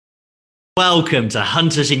Welcome to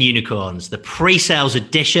Hunters and Unicorns, the pre-sales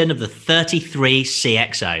edition of the 33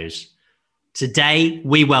 CXOs. Today,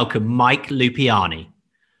 we welcome Mike Lupiani.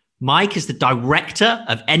 Mike is the Director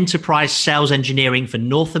of Enterprise Sales Engineering for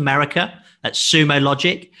North America at Sumo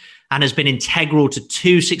Logic and has been integral to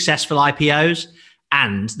 2 successful IPOs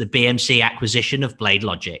and the BMC acquisition of Blade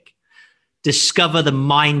Logic. Discover the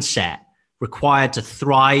mindset required to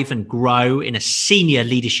thrive and grow in a senior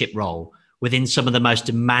leadership role within some of the most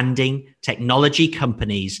demanding technology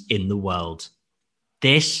companies in the world.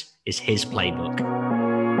 This is his playbook.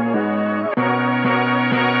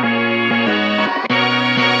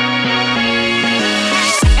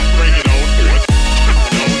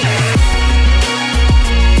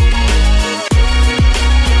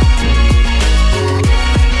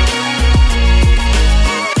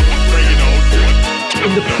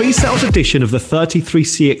 In the pre-sales edition of the 33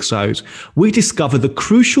 CXOs, we discover the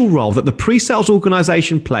crucial role that the pre-sales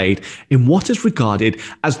organization played in what is regarded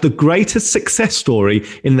as the greatest success story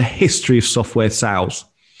in the history of software sales.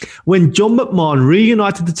 When John McMahon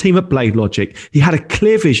reunited the team at Blade Logic, he had a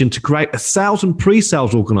clear vision to create a sales and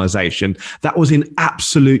pre-sales organization that was in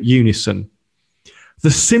absolute unison. The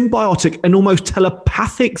symbiotic and almost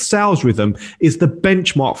telepathic sales rhythm is the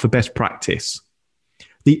benchmark for best practice.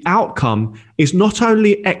 The outcome is not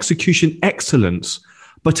only execution excellence,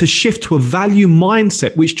 but a shift to a value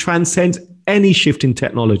mindset which transcends any shift in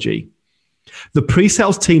technology. The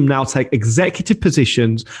pre-sales team now take executive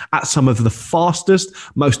positions at some of the fastest,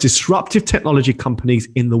 most disruptive technology companies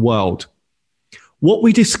in the world. What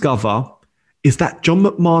we discover is that John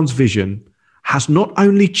McMahon's vision has not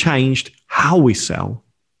only changed how we sell,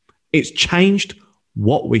 it's changed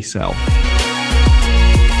what we sell.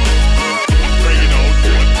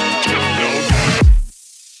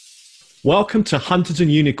 Welcome to Hunters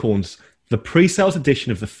and Unicorns, the pre-sales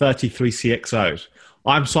edition of the 33 CXOs.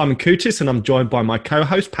 I'm Simon Kutis and I'm joined by my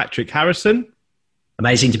co-host, Patrick Harrison.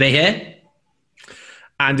 Amazing to be here.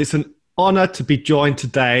 And it's an honor to be joined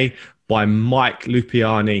today by Mike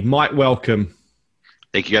Lupiani. Mike, welcome.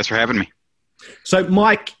 Thank you guys for having me. So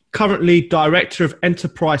Mike, currently Director of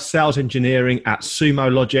Enterprise Sales Engineering at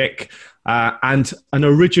Sumo Logic, and an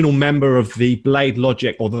original member of the Blade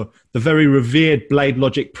Logic, or the very revered Blade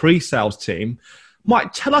Logic pre-sales team.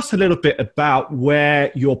 Mike, tell us a little bit about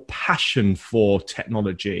where your passion for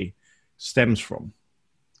technology stems from.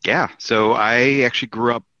 Yeah, so I actually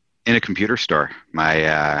grew up in a computer store.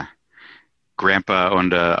 My grandpa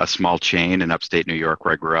owned a small chain in upstate New York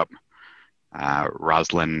where I grew up,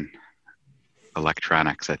 Roslyn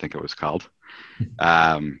Electronics, I think it was called.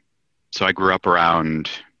 So I grew up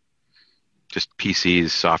around just PCs,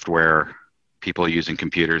 software, people using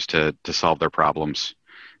computers to solve their problems.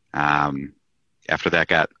 After that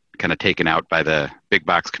got kind of taken out by the big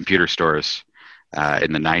box computer stores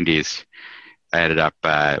in the 90s, I ended up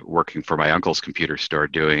working for my uncle's computer store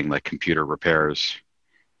doing like computer repairs,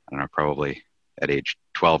 I don't know, probably at age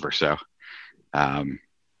 12 or so.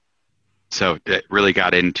 So it really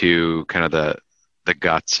got into kind of the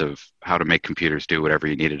guts of how to make computers do whatever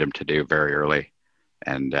you needed them to do very early.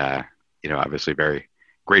 And, obviously very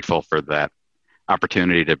grateful for that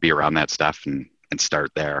opportunity to be around that stuff and start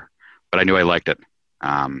there. But I knew I liked it.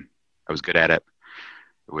 I was good at it.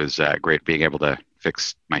 It was great being able to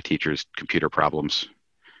fix my teachers' computer problems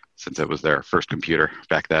since it was their first computer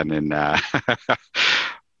back then in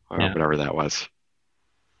whatever that was.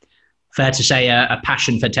 Fair to say a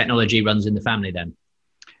passion for technology runs in the family then?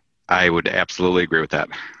 I would absolutely agree with that.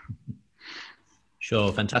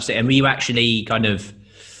 Sure, fantastic. And were you actually kind of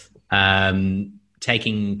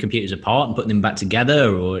taking computers apart and putting them back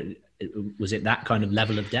together, or was it that kind of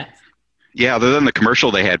level of depth? Yeah, other than the commercial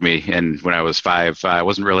they had me in when I was 5, I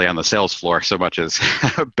wasn't really on the sales floor so much as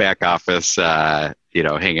back office,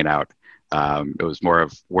 hanging out. It was more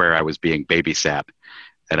of where I was being babysat,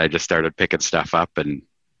 and I just started picking stuff up, and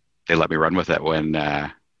they let me run with it when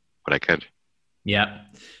I could. Yeah,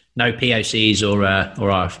 no POCs or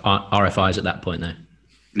RFIs at that point, though.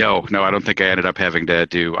 No, I don't think I ended up having to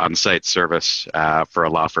do on-site service for a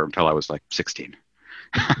law firm until I was like 16.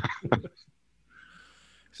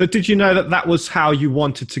 So did you know that was how you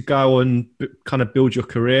wanted to go and kind of build your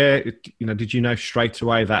career? Did you know straight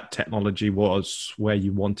away that technology was where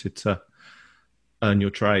you wanted to earn your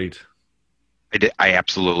trade? I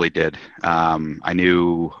absolutely did. I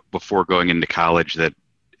knew before going into college that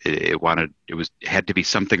it had to be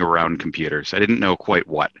something around computers. I didn't know quite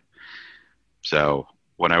what. So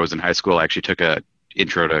when I was in high school, I actually took a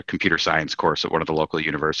intro to computer science course at one of the local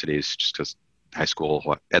universities, just because high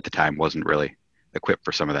school at the time wasn't really equipped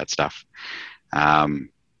for some of that stuff. And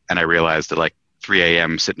I realized that 3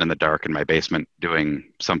 a.m. sitting in the dark in my basement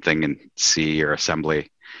doing something in C or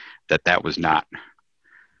assembly, that was not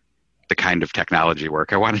the kind of technology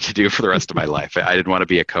work I wanted to do for the rest of my life. I didn't want to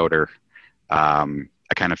be a coder.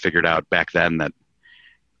 I kind of figured out back then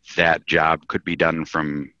that job could be done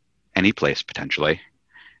from any place potentially.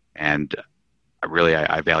 And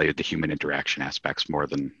I valued the human interaction aspects more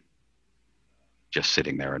than just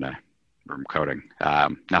sitting there in a room coding.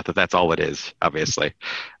 Not that that's all it is, obviously.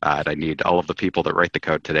 And I need all of the people that write the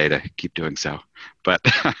code today to keep doing so. But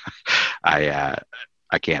I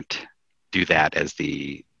can't do that as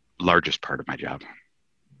the largest part of my job.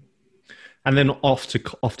 And then off to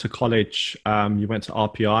college, you went to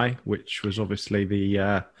RPI, which was obviously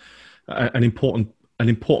an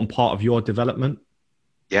important part of your development.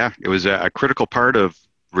 Yeah, it was a critical part of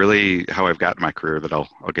really how I've gotten my career that I'll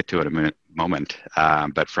get to in a moment.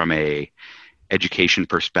 But from a education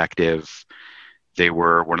perspective, they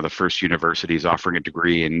were one of the first universities offering a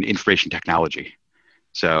degree in information technology.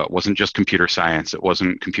 So it wasn't just computer science. It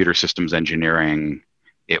wasn't computer systems engineering.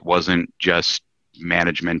 It wasn't just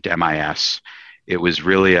management, MIS. It was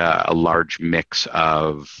really a large mix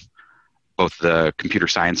of both the computer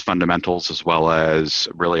science fundamentals as well as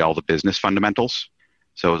really all the business fundamentals.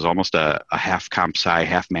 So it was almost a half comp sci,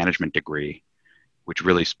 half management degree, which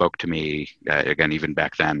really spoke to me, again, even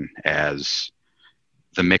back then, as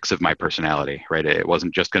the mix of my personality, right? It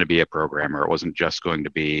wasn't just going to be a programmer. It wasn't just going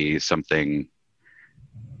to be something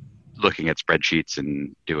looking at spreadsheets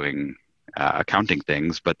and doing accounting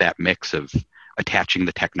things, but that mix of attaching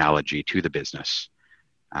the technology to the business,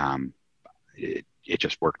 it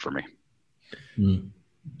just worked for me. Mm.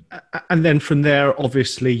 And then from there,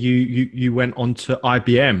 obviously, you went on to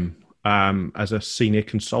IBM as a senior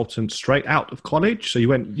consultant straight out of college. So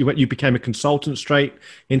you became a consultant straight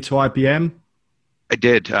into IBM. I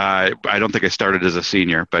did. I don't think I started as a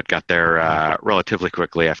senior, but got there relatively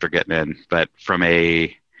quickly after getting in. But from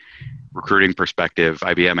a recruiting perspective,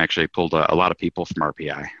 IBM actually pulled a lot of people from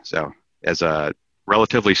RPI. So as a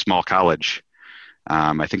relatively small college,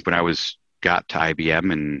 I think when I got to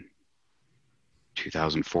IBM in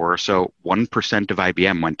 2004 or so, 1% of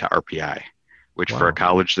IBM went to RPI, which for a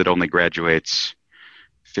college that only graduates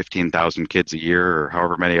 15,000 kids a year or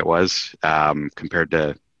however many it was, compared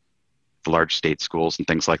to the large state schools and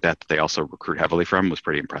things like that they also recruit heavily from, was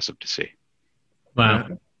pretty impressive to see. Wow.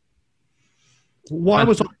 Yeah. Why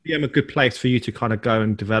was IBM a good place for you to kind of go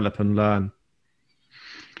and develop and learn?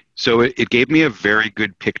 So it gave me a very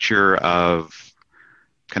good picture of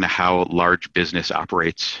kind of how large business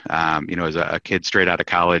operates. As a kid straight out of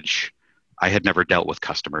college, I had never dealt with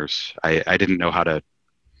customers. I didn't know how to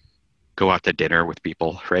go out to dinner with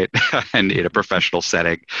people, right? And in a professional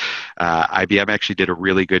setting. IBM actually did a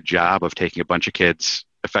really good job of taking a bunch of kids,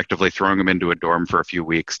 effectively throwing them into a dorm for a few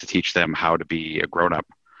weeks to teach them how to be a grown-up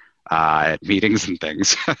at meetings and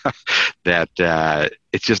things. That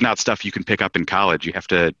it's just not stuff you can pick up in college. You have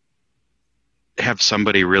to have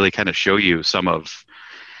somebody really kind of show you some of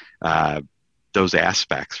those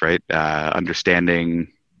aspects, right?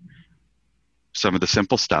 Understanding some of the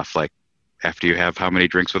simple stuff, like after you have how many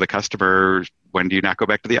drinks with a customer, when do you not go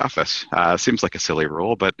back to the office? Seems like a silly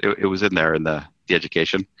rule, but it was in there in the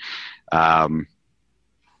education. But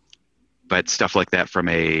stuff like that from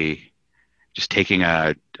just taking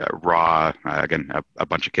a raw, again, a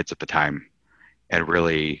bunch of kids at the time, and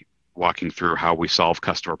really walking through how we solve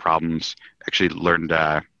customer problems. Actually learned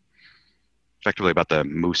effectively about the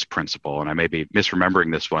Moose principle, and I may be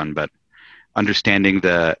misremembering this one, but understanding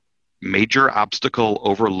the major obstacle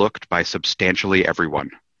overlooked by substantially everyone.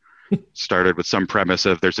 Started with some premise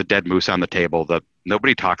of there's a dead moose on the table that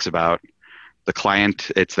nobody talks about. The client,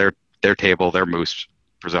 it's their table, their moose,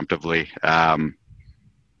 presumptively.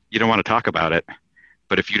 You don't want to talk about it,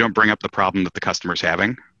 but if you don't bring up the problem that the customer's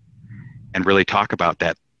having and really talk about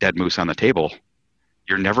that dead moose on the table,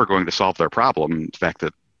 you're never going to solve their problem. In fact,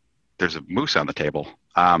 that there's a moose on the table.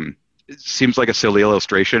 It seems like a silly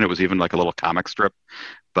illustration. It was even like a little comic strip,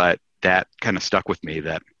 but that kind of stuck with me,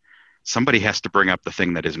 that somebody has to bring up the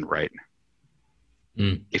thing that isn't right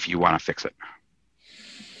if you want to fix it.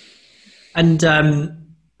 And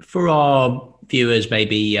for our viewers,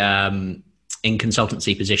 maybe in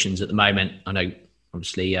consultancy positions at the moment, I know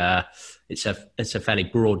obviously it's a fairly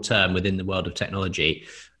broad term within the world of technology.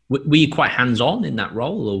 Were you quite hands-on in that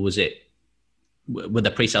role, or were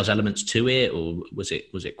there pre-sales elements to it, or was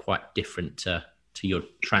it quite different to your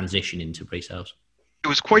transition into pre-sales? It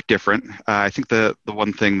was quite different. I think the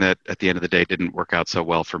one thing that at the end of the day didn't work out so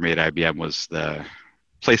well for me at IBM was the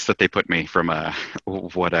place that they put me from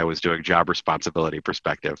what I was doing job responsibility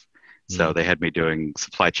perspective. So they had me doing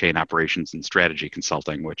supply chain operations and strategy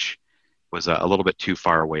consulting, which was a little bit too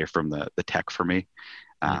far away from the tech for me.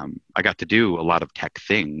 I got to do a lot of tech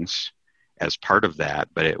things as part of that,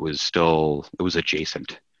 but it was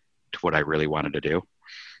adjacent to what I really wanted to do.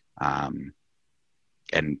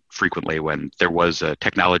 And frequently when there was a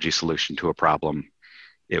technology solution to a problem,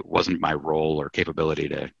 it wasn't my role or capability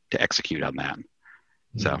to execute on that.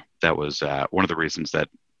 So that was one of the reasons that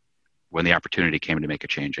when the opportunity came to make a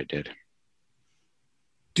change, I did.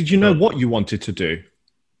 Did you know what you wanted to do?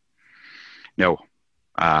 No,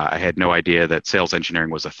 I had no idea that sales engineering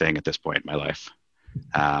was a thing at this point in my life.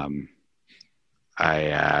 I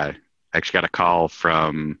actually got a call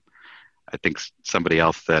from, I think, somebody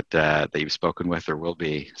else that you've spoken with or will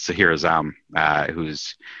be, Sahir Azam,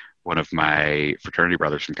 who's one of my fraternity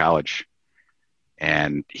brothers from college.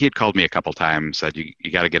 And he had called me a couple times, said,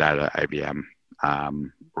 you got to get out of IBM.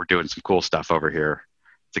 We're doing some cool stuff over here.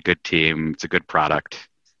 It's a good team. It's a good product.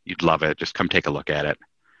 You'd love it. Just come take a look at it.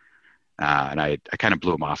 And I kind of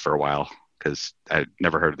blew him off for a while because I'd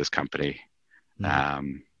never heard of this company.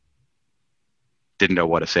 Didn't know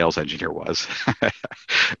what a sales engineer was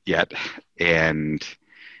yet. And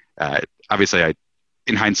obviously,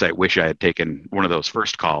 in hindsight, wish I had taken one of those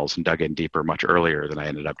first calls and dug in deeper much earlier than I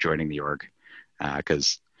ended up joining the org.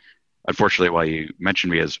 Because unfortunately, while you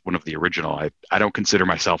mentioned me as one of the original, I don't consider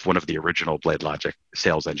myself one of the original BladeLogic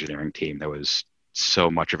sales engineering team. There was so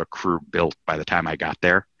much of a crew built by the time I got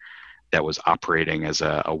there that was operating as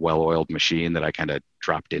a well-oiled machine that I kind of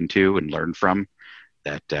dropped into and learned from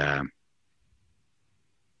that, I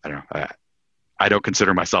don't know, I don't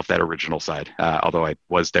consider myself that original side, although I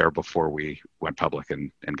was there before we went public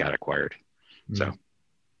and got acquired. So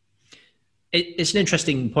it's an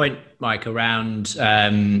interesting point, Mike, around,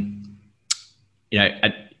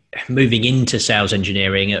 moving into sales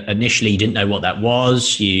engineering. Initially, you didn't know what that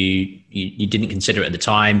was. You didn't consider it at the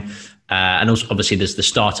time. And also, obviously, there's the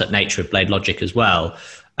startup nature of BladeLogic as well.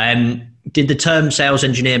 Did the term sales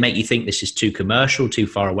engineer make you think this is too commercial, too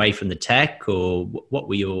far away from the tech, or what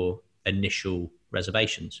were your initial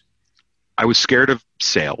reservations? I was scared of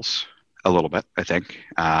sales a little bit, I think,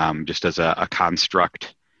 just as a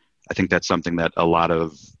construct. I think that's something that a lot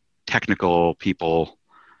of technical people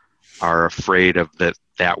are afraid of,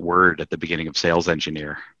 that word at the beginning of sales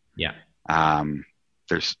engineer. Yeah.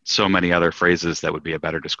 There's so many other phrases that would be a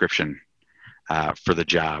better description for the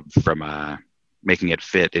job, from making it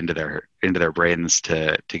fit into their brains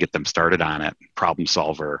to get them started on it. Problem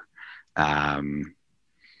solver,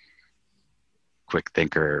 quick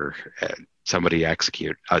thinker, somebody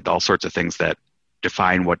execute, all sorts of things that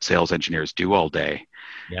define what sales engineers do all day.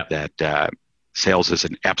 Yep. That sales is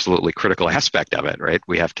an absolutely critical aspect of it, right?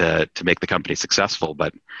 We have to make the company successful,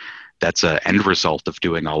 but that's an end result of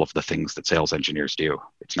doing all of the things that sales engineers do.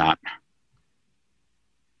 It's not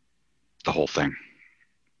the whole thing.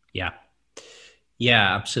 Yeah.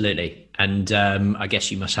 Yeah, absolutely. And I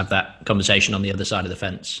guess you must have that conversation on the other side of the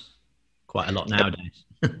fence quite a lot nowadays.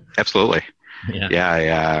 Absolutely.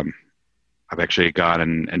 Yeah. I've actually gone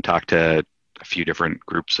and talked to a few different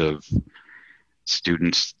groups of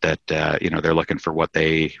students that, they're looking for what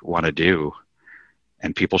they want to do.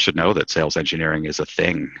 And people should know that sales engineering is a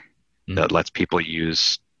thing that lets people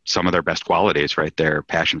use some of their best qualities, right? Their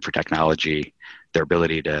passion for technology, their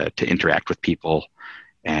ability to interact with people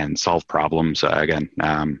and solve problems.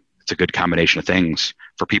 It's a good combination of things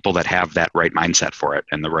for people that have that right mindset for it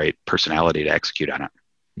and the right personality to execute on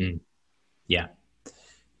it. Yeah.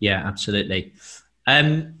 Yeah, absolutely.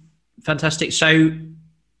 Fantastic. So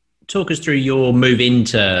talk us through your move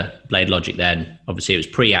into BladeLogic then. Obviously, it was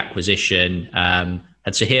pre-acquisition.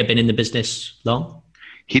 Had Sahir been in the business long?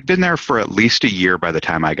 He'd been there for at least a year by the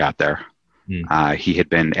time I got there. He had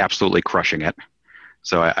been absolutely crushing it.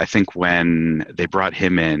 So I think when they brought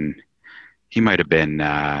him in, he might have been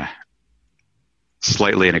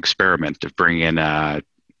slightly an experiment of bringing in a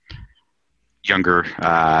younger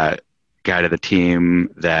guy to the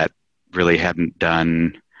team that really hadn't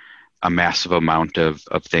done a massive amount of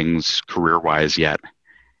things career-wise yet,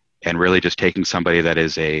 and really just taking somebody that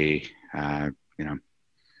is a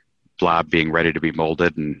blob being ready to be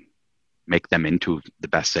molded and make them into the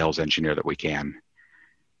best sales engineer that we can.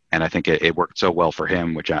 And I think it worked so well for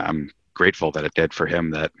him, which I'm grateful that it did for him,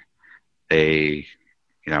 that they,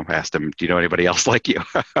 asked him, do you know anybody else like you?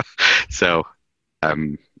 So,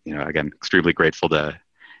 again, extremely grateful to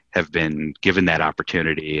have been given that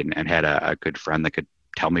opportunity and had a good friend that could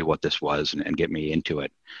tell me what this was and get me into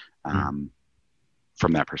it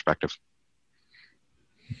from that perspective.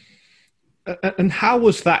 And how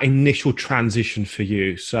was that initial transition for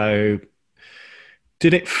you? So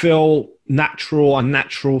did it feel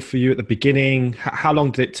unnatural for you at the beginning? How long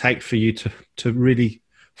did it take for you to really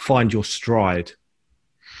find your stride?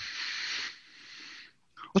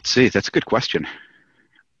 Let's see. That's a good question.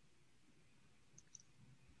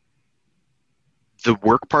 The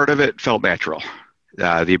work part of it felt natural.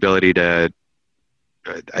 The ability to,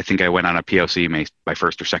 I think I went on a POC my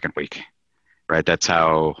first or second week, right? That's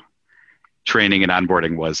how training and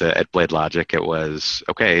onboarding was at BladeLogic. It was,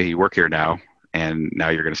 okay, you work here now, and now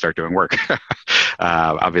you're going to start doing work.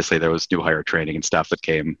 Obviously, there was new hire training and stuff that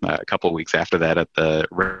came a couple of weeks after that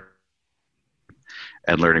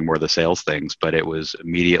and learning more of the sales things, but it was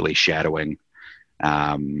immediately shadowing,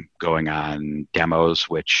 going on demos,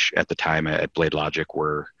 which at the time at BladeLogic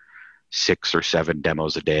were 6 or 7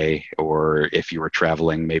 demos a day, or if you were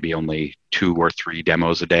traveling, maybe only 2 or 3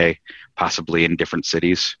 demos a day, possibly in different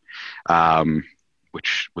cities,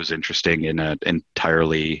 which was interesting in an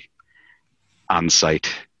entirely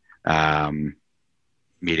on-site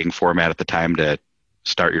meeting format at the time, to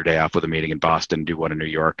start your day off with a meeting in Boston, do one in New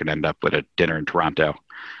York, and end up with a dinner in Toronto.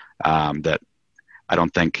 That I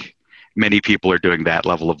don't think many people are doing that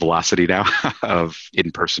level of velocity now of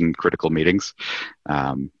in-person critical meetings.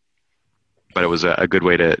 But it was a good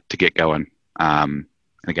way to get going.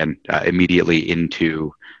 Again, immediately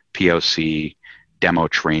into POC demo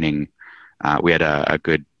training, we had a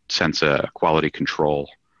good sense of quality control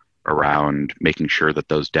around making sure that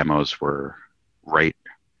those demos were right,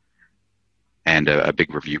 and a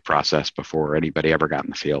big review process before anybody ever got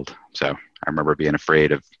in the field. So I remember being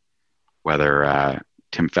afraid of whether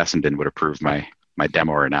Tim Fessenden would approve my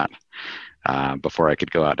demo or not before I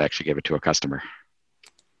could go out and actually give it to a customer.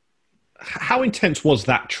 How intense was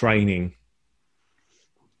that training?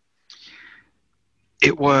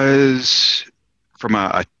 It was, from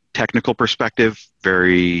a technical perspective,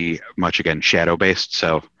 very much, again, shadow-based.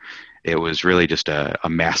 So it was really just a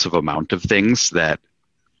massive amount of things that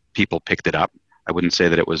people picked it up. I wouldn't say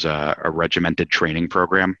that it was a regimented training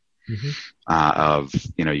program. Of,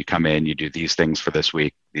 you come in, you do these things for this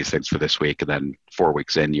week, these things for this week, and then 4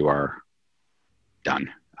 weeks in, you are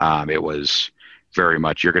done. It was very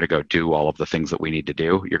much, you're going to go do all of the things that we need to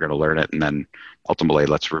do. You're going to learn it. And then ultimately,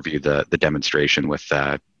 let's review the demonstration with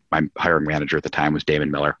my hiring manager at the time was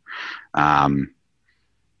Damon Miller.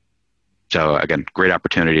 So again, great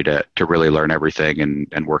opportunity to really learn everything,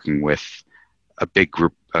 and working with a big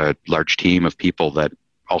group, a large team of people that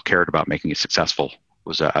all cared about making it successful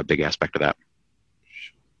was a big aspect of that.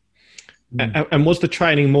 And was the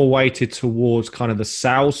training more weighted towards kind of the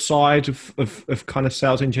sales side of kind of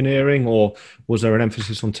sales engineering, or was there an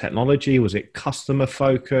emphasis on technology? Was it customer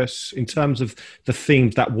focus in terms of the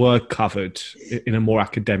themes that were covered in a more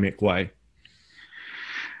academic way?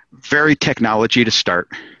 Very technology to start.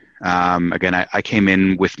 Again, I came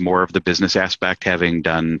in with more of the business aspect, having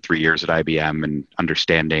done 3 years at IBM and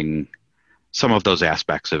understanding some of those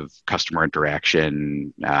aspects of customer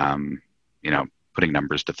interaction, putting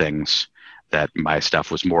numbers to things. That my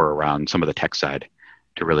stuff was more around some of the tech side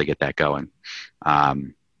to really get that going. I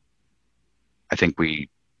think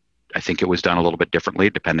it was done a little bit differently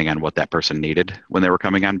depending on what that person needed when they were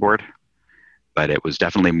coming on board, but it was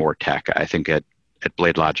definitely more tech. I think at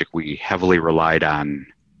BladeLogic, we heavily relied on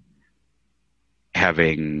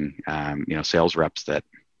having, sales reps that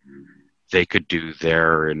they could do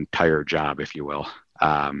their entire job, if you will.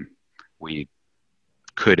 We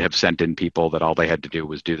could have sent in people that all they had to do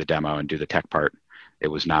was do the demo and do the tech part. It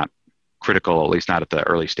was not critical, at least not at the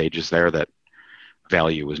early stages there, that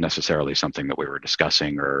value was necessarily something that we were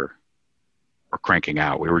discussing or cranking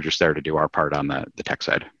out. We were just there to do our part on the tech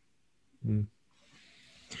side.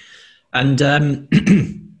 And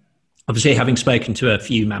obviously, having spoken to a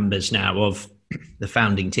few members now of the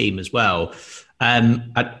founding team as well,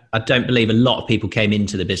 I don't believe a lot of people came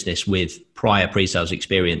into the business with prior pre-sales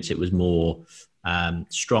experience. It was more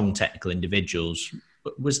strong technical individuals.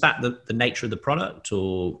 Was that the nature of the product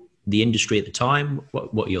or the industry at the time?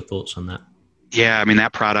 What are your thoughts on that? Yeah, I mean,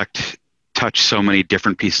 that product touched so many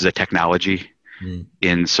different pieces of technology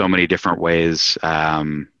in so many different ways.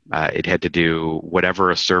 It had to do whatever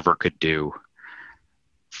a server could do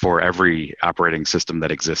for every operating system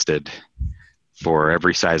that existed, for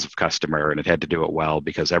every size of customer, and it had to do it well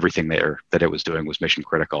because everything that it was doing was mission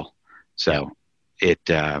critical. So it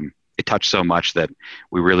touched so much that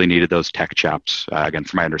we really needed those tech chops. Again,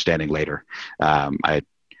 from my understanding later, I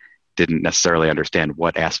didn't necessarily understand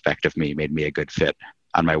what aspect of me made me a good fit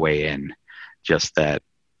on my way in. Just that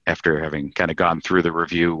after having kind of gone through the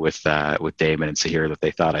review with Damon and Sahir, that they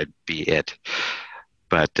thought I'd be it.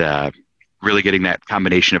 But really getting that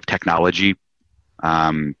combination of technology,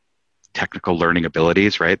 technical learning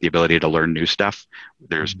abilities, right? The ability to learn new stuff.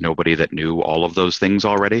 There's nobody that knew all of those things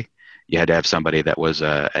already. You had to have somebody that was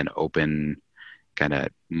an open kind of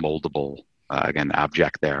moldable, again,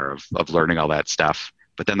 object there of learning all that stuff.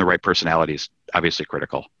 But then the right personality is obviously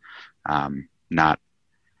critical. Not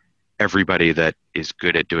everybody that is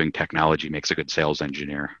good at doing technology makes a good sales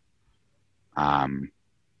engineer.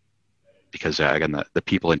 Because again, the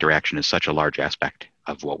people interaction is such a large aspect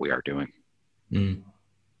of what we are doing. Mm.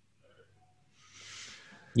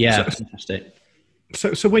 Yeah, fantastic.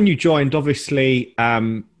 So when you joined, obviously,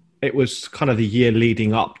 it was kind of the year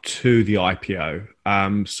leading up to the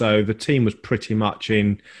IPO. So the team was pretty much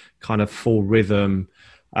in kind of full rhythm.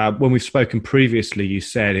 When we've spoken previously, you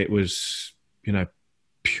said it was,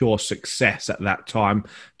 pure success at that time.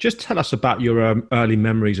 Just tell us about your early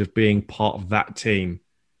memories of being part of that team.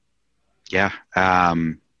 Yeah. I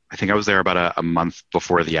think I was there about a month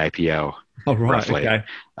before the IPO. Oh, right. Roughly. Okay.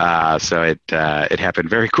 So it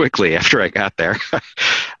happened very quickly after I got there.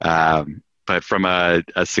 But from a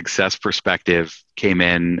success perspective, came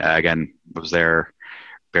in, again, was there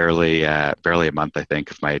barely a month, I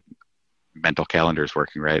think, if my mental calendar is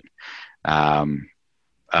working right,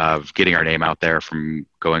 of getting our name out there, from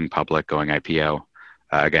going public, going IPO,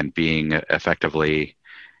 again, being effectively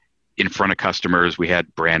in front of customers. We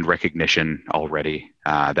had brand recognition already.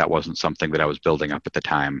 That wasn't something that I was building up at the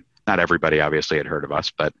time. Not everybody obviously had heard of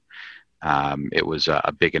us, but it was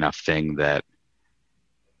a big enough thing that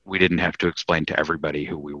we didn't have to explain to everybody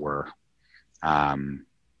who we were, at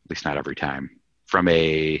least not every time. From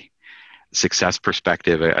a success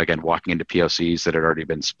perspective, again, walking into POCs that had already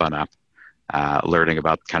been spun up, learning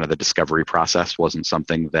about kind of the discovery process wasn't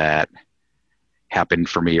something that happened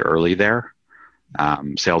for me early there.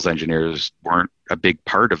 Sales engineers weren't a big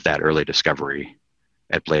part of that early discovery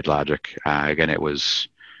at BladeLogic. Again, it was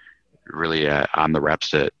really on the reps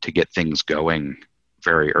to get things going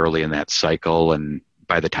very early in that cycle. And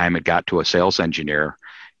by the time it got to a sales engineer,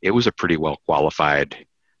 it was a pretty well qualified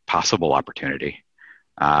possible opportunity.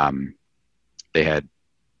 They had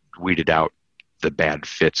weeded out the bad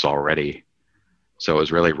fits already. So it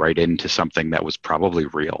was really right into something that was probably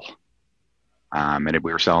real. And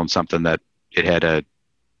we were selling something that it had a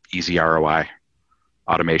easy ROI.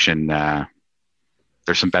 Automation,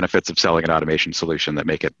 there's some benefits of selling an automation solution that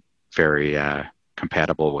make it very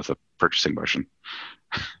compatible with a purchasing motion.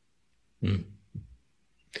 Mm.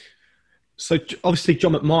 So obviously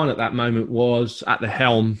John McMahon at that moment was at the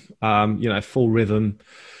helm, full rhythm.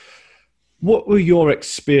 What were your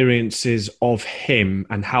experiences of him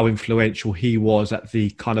and how influential he was at the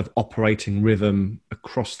kind of operating rhythm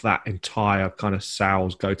across that entire kind of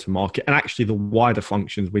sales go-to-market and actually the wider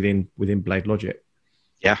functions within BladeLogic?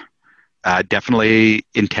 Yeah, definitely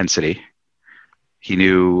intensity. He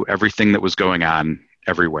knew everything that was going on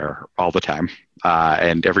everywhere all the time,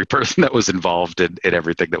 and every person that was involved in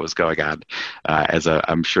everything that was going on,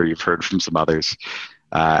 I'm sure you've heard from some others.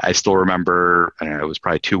 I still remember, it was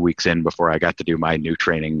probably 2 weeks in before I got to do my new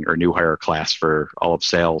training or new hire class for all of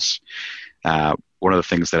sales. One of the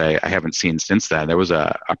things that I haven't seen since then, there was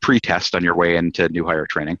a pre-test on your way into new hire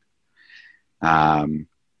training. The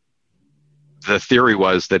theory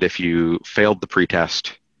was that if you failed the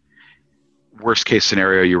pre-test, worst case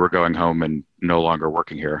scenario, you were going home and no longer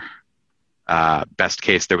working here. Best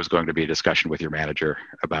case, there was going to be a discussion with your manager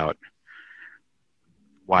about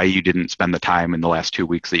why you didn't spend the time in the last 2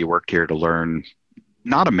 weeks that you worked here to learn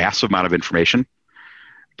not a massive amount of information,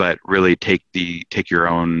 but really take your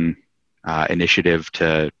own initiative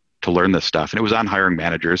to learn this stuff. And it was on hiring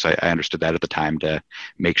managers. I understood that at the time, to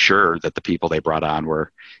make sure that the people they brought on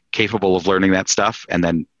were capable of learning that stuff and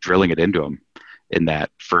then drilling it into them in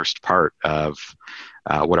that first part of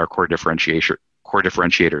what our core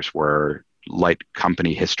differentiators were, light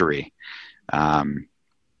company history. I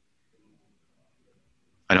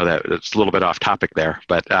know that it's a little bit off topic there,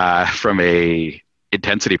 but from a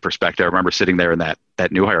intensity perspective, I remember sitting there in that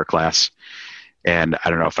new hire class, and I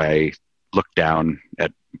don't know if I looked down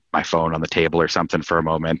at my phone on the table or something for a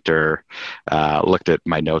moment, or looked at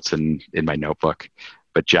my notes in my notebook.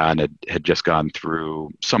 But John had just gone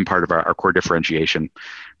through some part of our core differentiation,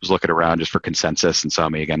 was looking around just for consensus, and saw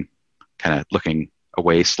me again, kind of looking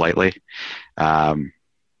away slightly.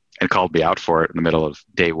 And called me out for it in the middle of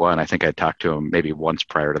day one. I think I'd talked to him maybe once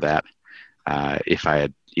prior to that, if I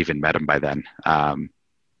had even met him by then. And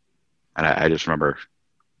I just remember,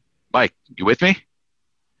 Mike, you with me?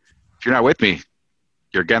 If you're not with me,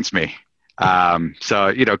 you're against me.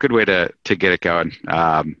 So, good way to get it going.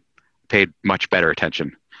 Paid much better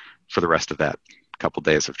attention for the rest of that couple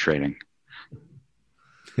days of training.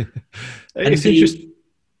 It's interesting.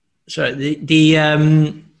 So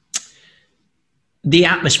the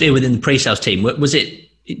atmosphere within the pre-sales team, was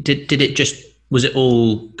it? Did it just Was it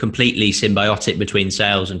all completely symbiotic between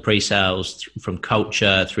sales and pre-sales, from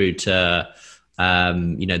culture through to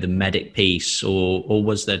the medic piece, or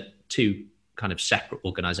was there two kind of separate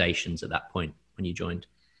organizations at that point when you joined?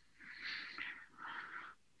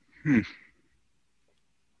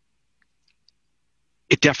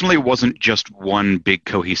 It definitely wasn't just one big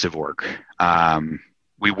cohesive org.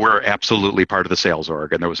 We were absolutely part of the sales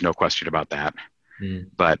org, and there was no question about that.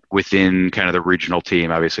 But within kind of the regional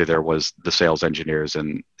team, obviously there was the sales engineers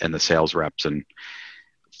and the sales reps. And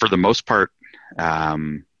for the most part,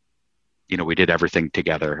 we did everything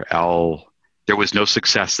together. There was no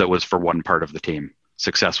success that was for one part of the team.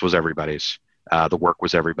 Success was everybody's. The work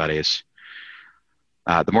was everybody's.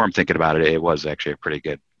 The more I'm thinking about it, it was actually a pretty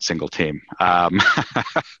good single team.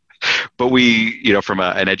 But we, from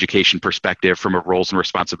an education perspective, from a roles and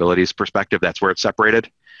responsibilities perspective, that's where it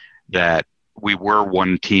separated. That we were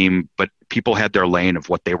one team, but people had their lane of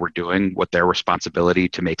what they were doing, what their responsibility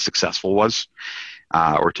to make successful was,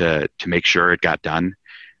 or to make sure it got done.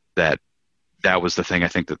 That was the thing I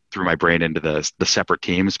think that threw my brain into the separate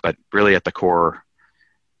teams. But really at the core,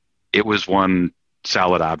 it was one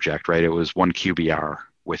solid object, right? It was one QBR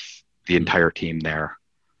with the entire team there.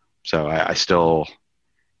 So I still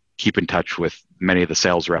keep in touch with many of the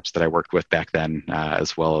sales reps that I worked with back then,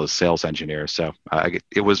 as well as sales engineers. So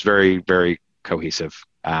it was very, very cohesive,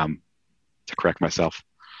 to correct myself.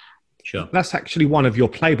 Sure. That's actually one of your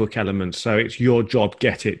playbook elements. So it's your job,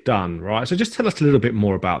 get it done, right? So just tell us a little bit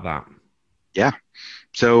more about that. Yeah.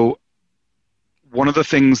 So one of the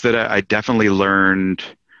things that I definitely learned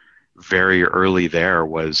very early there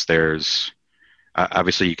was there's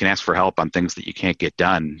obviously you can ask for help on things that you can't get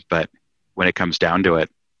done, but when it comes down to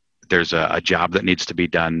it, there's a job that needs to be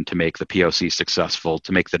done to make the POC successful,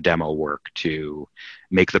 to make the demo work, to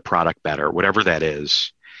make the product better, whatever that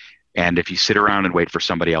is. And if you sit around and wait for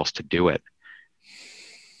somebody else to do it,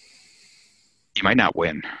 you might not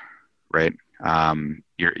win, right?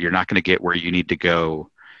 You're not going to get where you need to go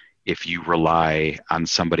if you rely on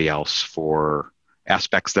somebody else for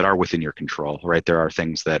aspects that are within your control, right? There are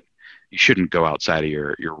things that you shouldn't go outside of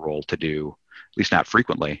your role to do, at least not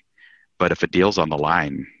frequently. But if a deal's on the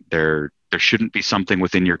line, there shouldn't be something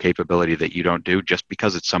within your capability that you don't do just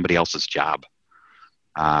because it's somebody else's job.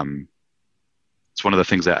 It's one of the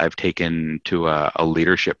things that I've taken to a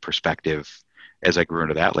leadership perspective as I grew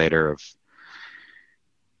into that later, of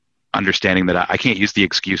understanding that I can't use the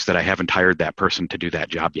excuse that I haven't hired that person to do that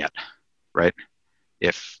job yet, right?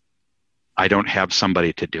 If I don't have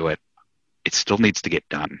somebody to do it, it still needs to get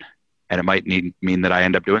done. And it might mean that I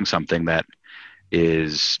end up doing something that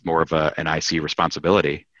is more of an IC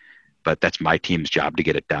responsibility, but that's my team's job to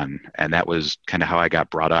get it done. And that was kind of how I got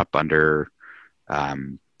brought up under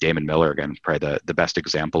Damon Miller, again, probably the best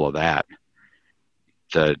example of that.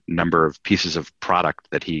 The number of pieces of product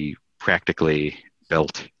that he practically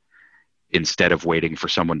built instead of waiting for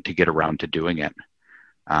someone to get around to doing it,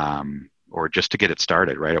 or just to get it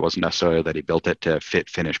started, right? It wasn't necessarily that he built it to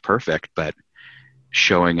finish perfect, but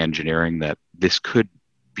showing engineering that this could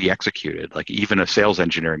be executed. Like even a sales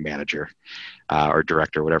engineering manager or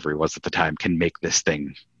director, whatever he was at the time, can make this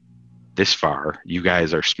thing this far. You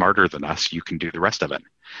guys are smarter than us. You can do the rest of it.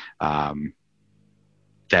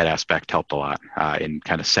 That aspect helped a lot in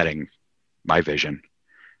kind of setting my vision.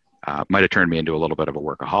 Might have turned me into a little bit of a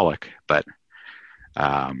workaholic, but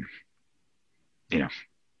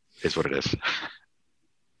is what it is.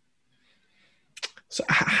 So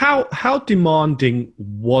how demanding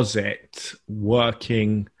was it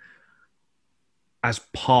working as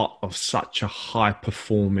part of such a high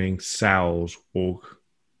performing sales org?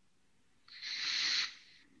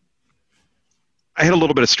 I had a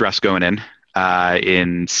little bit of stress going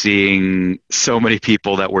in seeing so many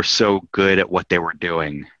people that were so good at what they were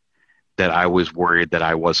doing that I was worried that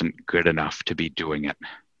I wasn't good enough to be doing it,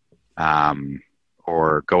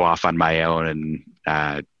 or go off on my own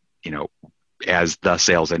and, as the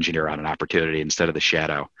sales engineer on an opportunity instead of the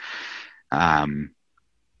shadow. And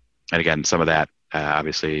again, some of that,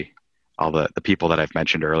 obviously, all the people that I've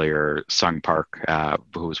mentioned earlier, Sung Park,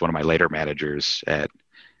 who was one of my later managers at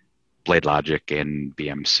Blade Logic and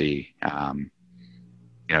BMC,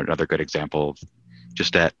 another good example of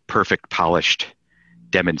just that perfect, polished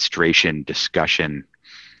demonstration discussion,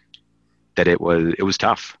 that it was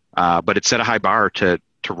tough, but it set a high bar to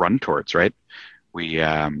run towards, right?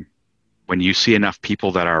 When you see enough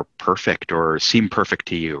people that are perfect or seem perfect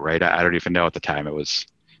to you, right? I don't even know at the time. It was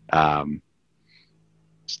a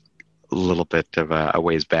little bit of a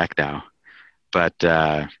ways back now,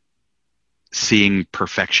 but seeing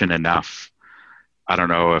perfection enough, I don't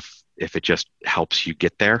know if it just helps you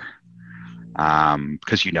get there.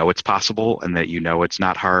 because you know it's possible and that you know it's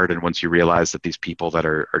not hard. And once you realize that these people that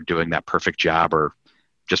are doing that perfect job are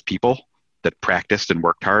just people that practiced and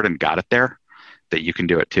worked hard and got it there, that you can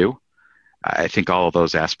do it too. I think all of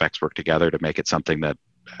those aspects work together to make it something that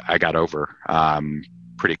I got over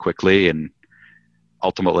pretty quickly. And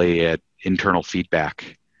ultimately, internal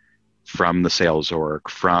feedback from the sales org,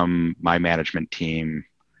 from my management team,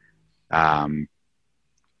 having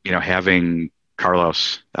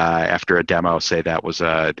Carlos after a demo say that was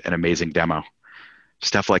an amazing demo.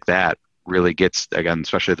 Stuff like that really gets, again,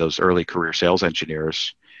 especially those early career sales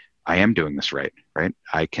engineers, I am doing this right?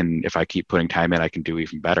 I can, if I keep putting time in, I can do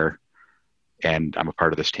even better. And I'm a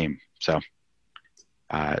part of this team. So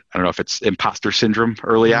I don't know if it's imposter syndrome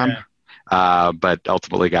early on, but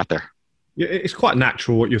ultimately got there. Yeah, it's quite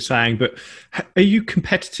natural what you're saying, but are you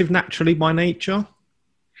competitive naturally by nature?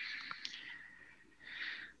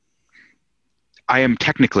 I am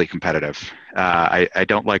technically competitive. I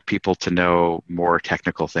don't like people to know more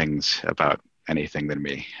technical things about anything than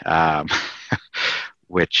me,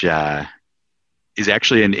 which is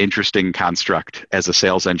actually an interesting construct as a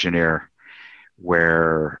sales engineer,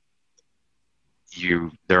 where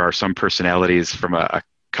there are some personalities from a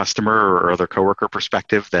customer or other coworker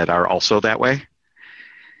perspective that are also that way.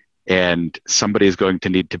 And somebody is going to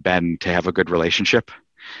need to bend to have a good relationship.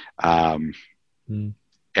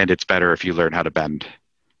 And it's better if you learn how to bend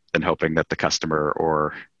than hoping that the customer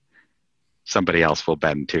or somebody else will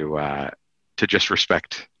bend to just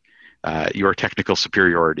respect your technical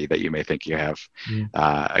superiority that you may think you have.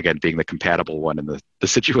 Again, being the compatible one in the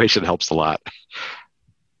situation helps a lot.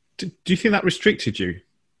 Do you think that restricted you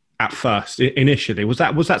at first, initially? Was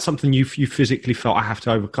that something you physically felt, I have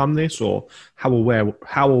to overcome this, or how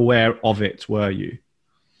aware of it were you?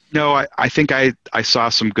 No, I think I saw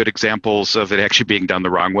some good examples of it actually being done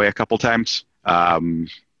the wrong way a couple times,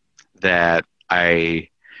 that I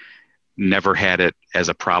never had it as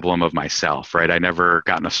a problem of myself, right? I never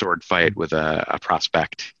got in a sword fight with a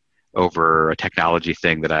prospect over a technology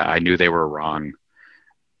thing that I knew they were wrong.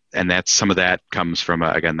 And some of that comes from,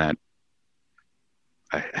 again, that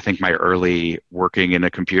I think my early working in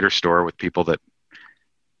a computer store with people that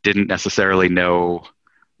didn't necessarily know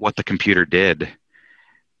what the computer did,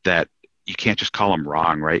 that you can't just call them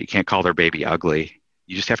wrong, right? You can't call their baby ugly.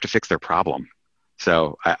 You just have to fix their problem.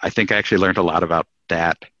 So I think I actually learned a lot about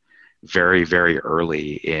that very, very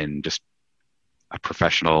early in just a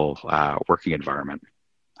professional working environment.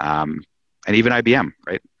 And even IBM,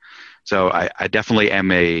 right? So I definitely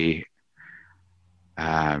am a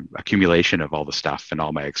accumulation of all the stuff and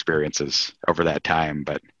all my experiences over that time,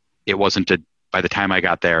 but it wasn't by the time I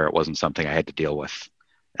got there, it wasn't something I had to deal with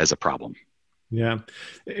as a problem. Yeah.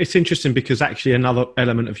 It's interesting because actually another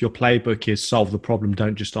element of your playbook is solve the problem,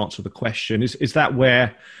 don't just answer the question. Is that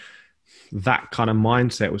where that kind of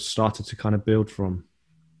mindset was started to kind of build from?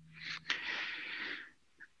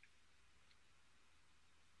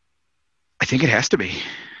 I think it has to be.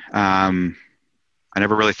 I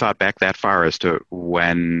never really thought back that far as to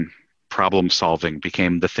when problem solving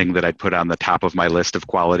became the thing that I'd put on the top of my list of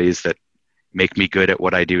qualities that make me good at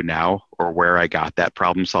what I do now, or where I got that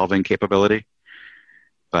problem solving capability.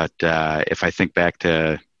 But if I think back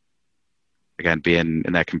to, again, being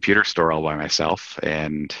in that computer store all by myself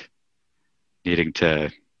and needing to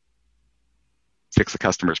fix the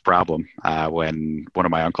customer's problem when one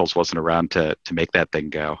of my uncles wasn't around to make that thing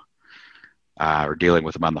go, or dealing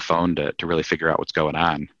with them on the phone to really figure out what's going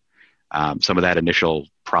on. Some of that initial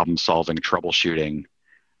problem solving, troubleshooting,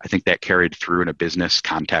 I think that carried through in a business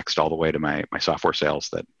context all the way to my software sales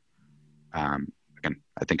that, again,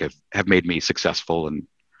 I think have made me successful and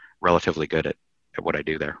relatively good at what I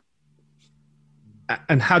do there.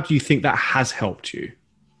 And how do you think that has helped you?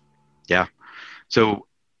 Yeah. So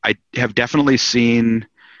I have definitely seen,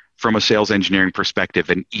 from a sales engineering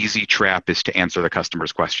perspective, an easy trap is to answer the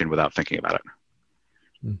customer's question without thinking about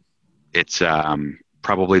it. It's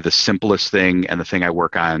probably the simplest thing, and the thing I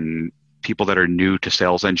work on people that are new to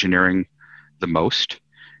sales engineering the most,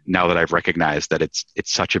 now that I've recognized that it's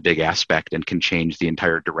such a big aspect and can change the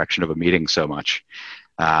entire direction of a meeting so much.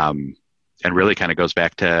 And really kind of goes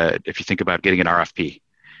back to, if you think about getting an RFP,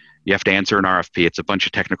 you have to answer an RFP. It's a bunch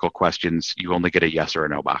of technical questions. You only get a yes or a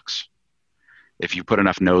no box. If you put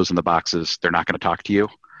enough no's in the boxes, they're not going to talk to you.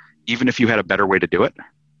 Even if you had a better way to do it,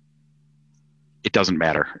 it doesn't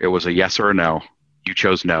matter. It was a yes or a no. You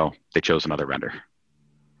chose no. They chose another vendor.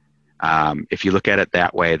 If you look at it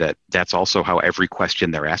that way, that's also how every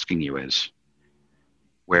question they're asking you is,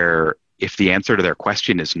 where if the answer to their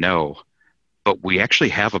question is no, but we actually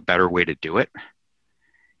have a better way to do it,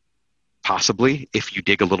 possibly if you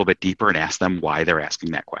dig a little bit deeper and ask them why they're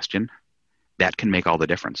asking that question, that can make all the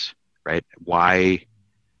difference, right? Why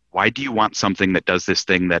do you want something that does this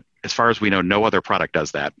thing that, as far as we know, no other product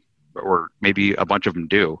does that, or maybe a bunch of them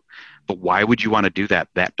do, but why would you want to do that?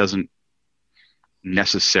 That doesn't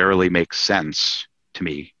necessarily make sense to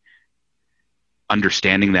me.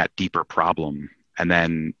 Understanding that deeper problem, and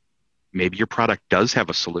then maybe your product does have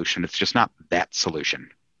a solution. It's just not that solution.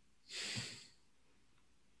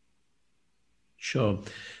 Sure.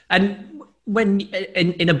 And when,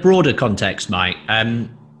 in a broader context, Mike,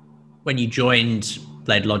 when you joined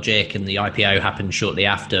BladeLogic and the IPO happened shortly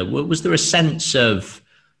after, was there a sense of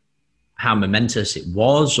how momentous it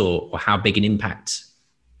was, or how big an impact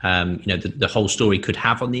the whole story could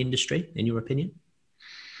have on the industry, in your opinion?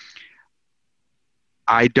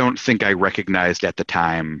 I don't think I recognized at the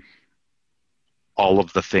time all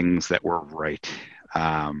of the things that were right,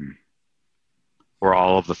 or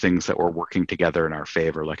all of the things that were working together in our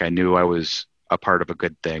favor. Like, I knew I was a part of a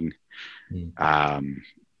good thing. It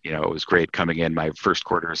was great coming in my first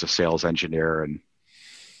quarter as a sales engineer and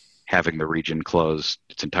having the region close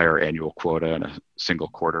its entire annual quota in a single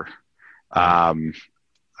quarter. That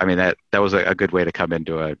was a good way to come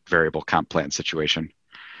into a variable comp plan situation.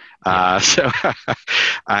 So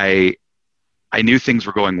I knew things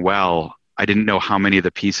were going well. I didn't know how many of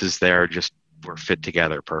the pieces there just were fit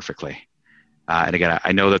together perfectly. And again,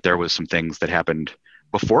 I know that there was some things that happened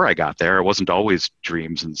before I got there. It wasn't always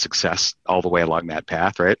dreams and success all the way along that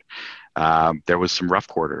path, right? There was some rough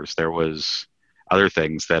quarters. There was other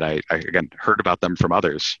things that I again heard about them from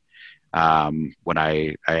others. When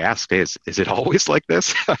I asked, hey, is it always like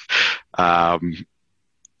this?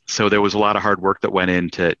 So there was a lot of hard work that went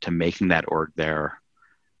into making that org there,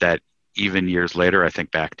 that even years later, I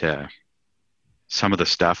think back to some of the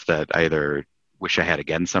stuff that I either wish I had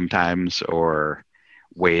again sometimes, or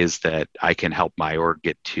ways that I can help my org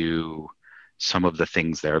get to some of the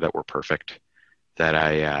things there that were perfect, that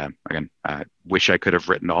I wish I could have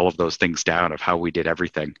written all of those things down of how we did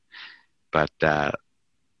everything. But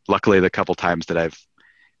luckily, the couple times that I've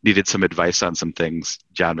needed some advice on some things,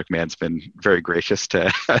 John McMahon's been very gracious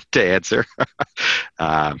to answer.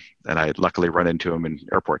 And I luckily run into him in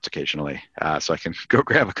airports occasionally, so I can go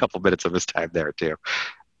grab a couple minutes of his time there too.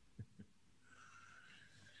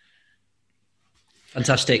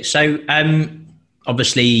 Fantastic. So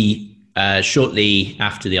obviously, shortly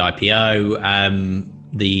after the IPO,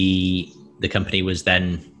 the company was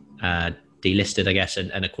then delisted, I guess,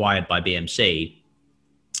 and acquired by BMC.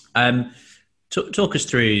 Talk us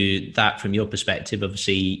through that from your perspective.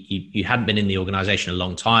 Obviously, you hadn't been in the organization a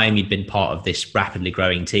long time. You'd been part of this rapidly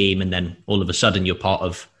growing team, and then all of a sudden you're part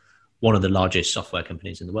of one of the largest software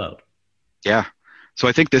companies in the world. Yeah. So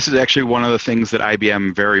I think this is actually one of the things that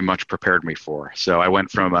IBM very much prepared me for. So I went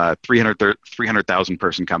from a 300,000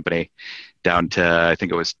 person company down to, I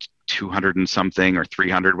think it was 200 and something or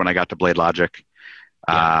 300 when I got to BladeLogic.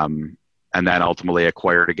 Yeah. And then ultimately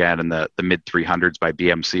acquired again in the mid 300s by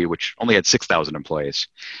BMC, which only had 6,000 employees.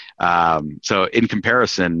 So in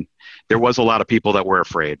comparison, there was a lot of people that were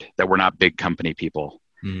afraid, that were not big company people.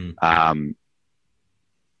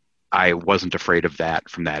 I wasn't afraid of that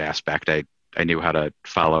from that aspect. I knew how to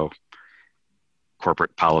follow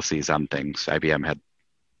corporate policies on things. IBM had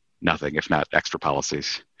nothing, if not extra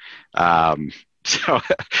policies. So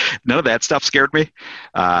none of that stuff scared me.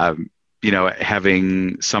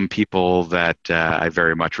 Having some people that I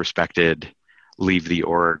very much respected leave the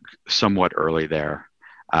org somewhat early there,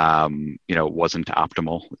 wasn't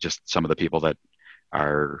optimal. Just some of the people that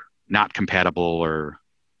are not compatible or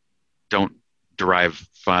don't derive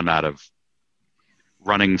fun out of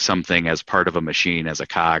running something as part of a machine as a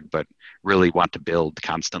cog, but really want to build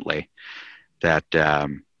constantly. That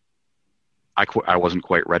I wasn't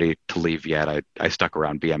quite ready to leave yet. I stuck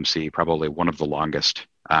around BMC, probably one of the longest.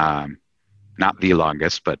 Not the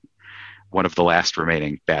longest, but one of the last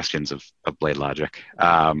remaining bastions of BladeLogic.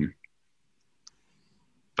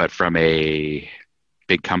 But from a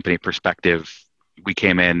big company perspective, we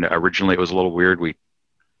came in originally, it was a little weird. We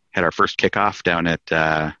had our first kickoff down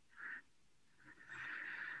at,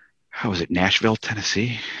 Nashville,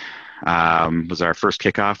 Tennessee. Was our first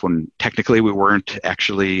kickoff when technically we weren't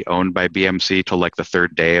actually owned by BMC till like the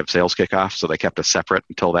third day of sales kickoff. So they kept us separate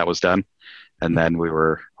until that was done. And then we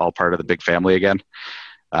were all part of the big family again.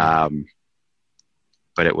 But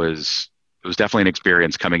it was definitely an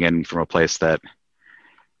experience coming in from a place that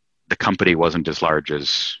the company wasn't as large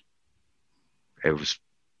as it was.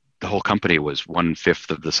 The whole company was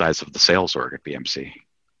 1/5 of the size of the sales org at BMC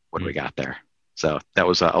when we got there. So that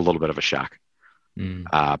was a little bit of a shock.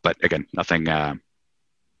 But again, nothing, I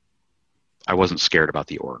wasn't scared about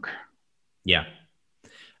the org. Yeah.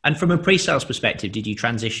 And from a pre-sales perspective, did you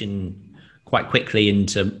transition quite quickly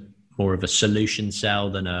into more of a solution sell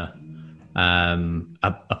than a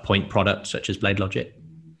point product such as BladeLogic?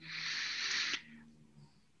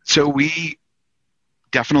 So we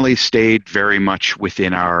definitely stayed very much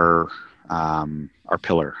within our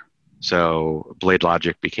pillar. So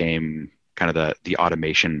BladeLogic became kind of the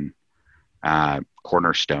automation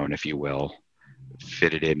cornerstone, if you will,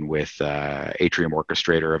 fitted in with Atrium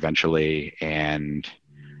Orchestrator eventually, and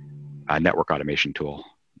a network automation tool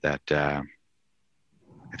that I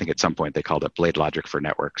think at some point they called it BladeLogic for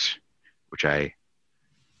Networks, which I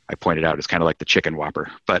pointed out is kind of like the chicken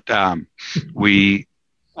whopper. But we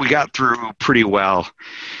got through pretty well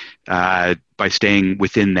by staying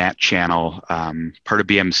within that channel. Part of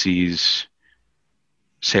BMC's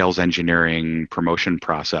sales engineering promotion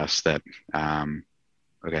process that,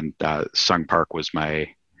 again, Sung Park was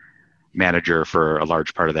my manager for a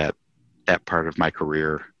large part of that part of my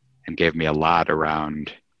career, and gave me a lot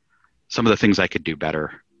around some of the things I could do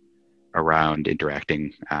better around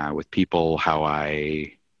interacting with people, how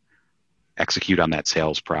I execute on that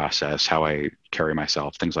sales process, how I carry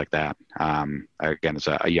myself, things like that. Again, as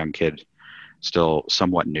a young kid, still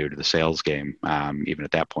somewhat new to the sales game, even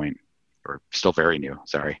at that point, or still very new,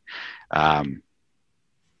 sorry. Got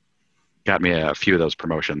me a few of those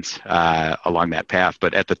promotions along that path.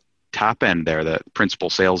 But at the top end there, the principal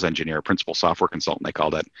sales engineer, principal software consultant, they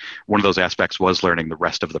called it, one of those aspects was learning the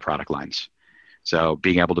rest of the product lines. So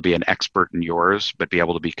being able to be an expert in yours, but be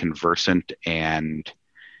able to be conversant and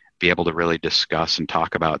be able to really discuss and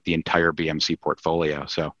talk about the entire BMC portfolio.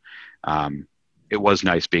 So it was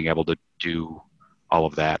nice being able to do all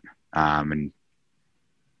of that and,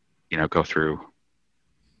 go through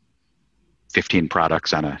 15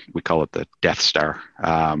 products on we call it the Death Star,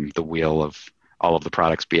 the wheel of all of the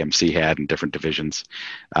products BMC had in different divisions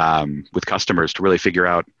with customers to really figure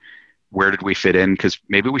out where did we fit in, because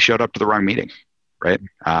maybe we showed up to the wrong meeting, right?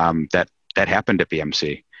 That happened at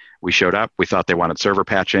BMC. We showed up, we thought they wanted server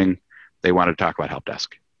patching. They wanted to talk about help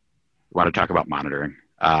desk. They wanted to talk about monitoring.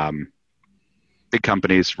 Big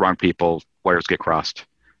companies, wrong people, wires get crossed,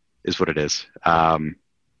 is what it is.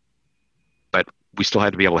 But we still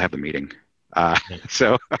had to be able to have the meeting.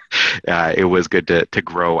 So it was good to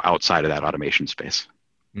grow outside of that automation space.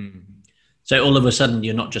 Mm-hmm. So all of a sudden,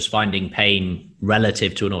 you're not just finding pain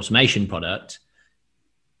relative to an automation product.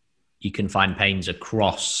 You can find pains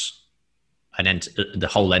across the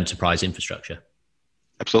whole enterprise infrastructure.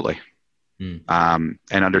 Absolutely. And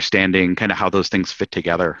understanding kind of how those things fit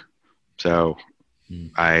together. So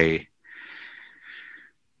I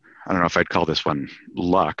don't know if I'd call this one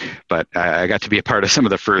luck, but I got to be a part of some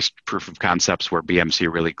of the first proof of concepts where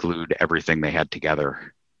BMC really glued everything they had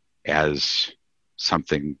together as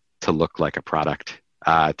something to look like a product,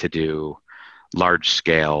 to do large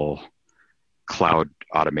scale cloud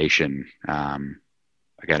automation.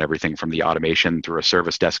 Again, everything from the automation through a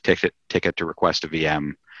service desk ticket to request a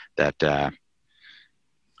VM, that there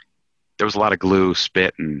was a lot of glue,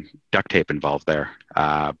 spit, and duct tape involved there.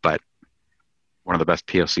 But one of the best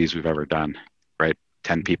POCs we've ever done, right?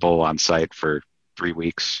 10 people on site for 3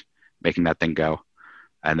 weeks, making that thing go.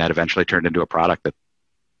 And that eventually turned into a product that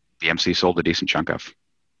BMC sold a decent chunk of.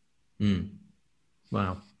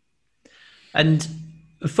 Wow. And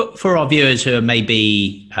for our viewers who are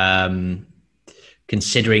maybe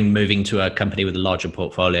considering moving to a company with a larger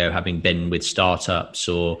portfolio, having been with startups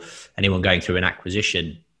or anyone going through an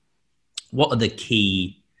acquisition, what are the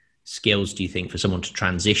key skills, do you think, for someone to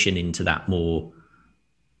transition into that more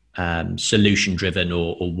solution-driven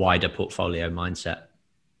or wider portfolio mindset?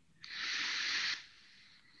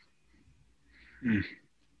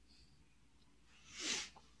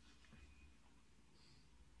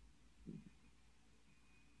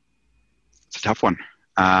 It's a tough one.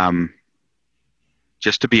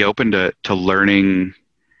 Just to be open to learning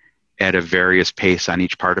at a various pace on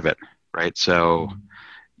each part of it, right? So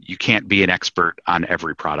you can't be an expert on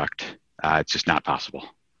every product. It's just not possible.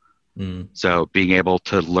 So being able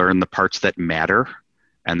to learn the parts that matter,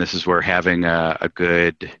 and this is where having a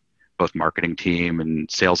good both marketing team and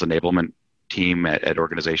sales enablement team at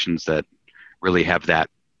organizations that really have that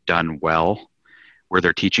done well, where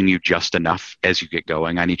they're teaching you just enough as you get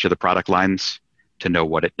going on each of the product lines to know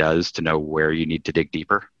what it does, to know where you need to dig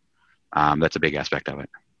deeper. That's a big aspect of it.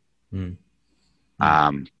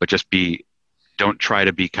 But just don't try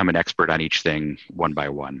to become an expert on each thing one by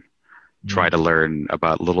one. Try to learn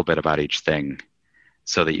a little bit about each thing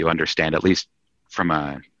so that you understand, at least from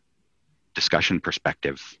a discussion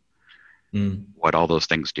perspective, what all those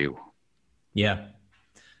things do. Yeah.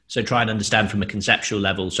 So try and understand from a conceptual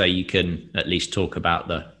level so you can at least talk about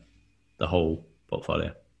the whole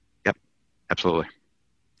portfolio. Yep, absolutely.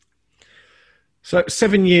 So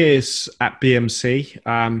 7 years at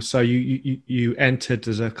BMC. So you entered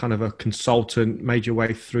as a kind of a consultant, made your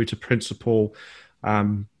way through to principal,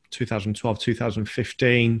 2012,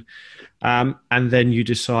 2015, and then you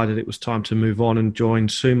decided it was time to move on and join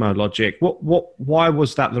Sumo Logic. Why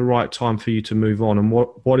was that the right time for you to move on, and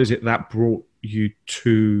what is it that brought you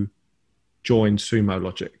to join Sumo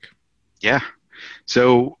Logic? Yeah.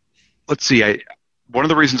 So let's see. One of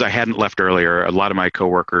the reasons I hadn't left earlier, a lot of my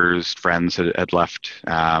coworkers, friends had left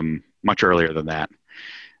much earlier than that.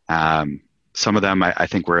 Some of them, I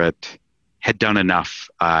think, had done enough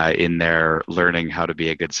in their learning how to be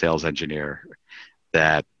a good sales engineer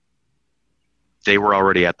that they were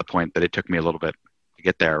already at the point that it took me a little bit to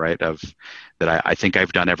get there, right? I think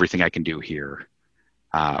I've done everything I can do here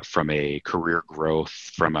from a career growth,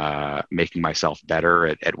 from a making myself better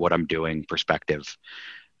at what I'm doing perspective,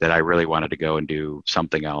 that I really wanted to go and do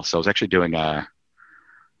something else. So I was actually doing a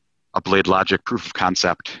BladeLogic proof of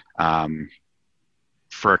concept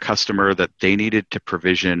for a customer that they needed to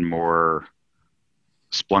provision more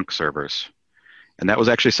Splunk servers. And that was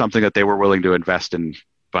actually something that they were willing to invest in,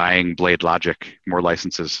 buying BladeLogic, more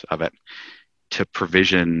licenses of it, to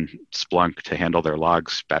provision Splunk to handle their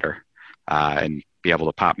logs better and be able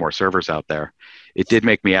to pop more servers out there. It did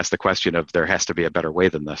make me ask the question of, there has to be a better way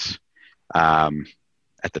than this.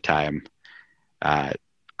 At the time,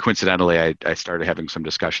 coincidentally, I started having some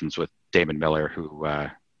discussions with Damon Miller, who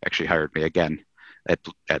actually hired me again at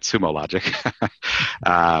Sumo Logic,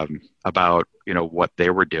 about what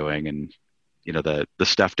they were doing, and the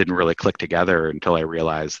stuff didn't really click together until I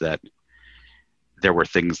realized that there were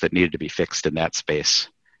things that needed to be fixed in that space,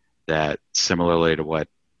 that similarly to what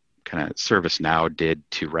kind of ServiceNow did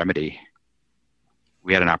to Remedy,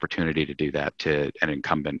 we had an opportunity to do that to an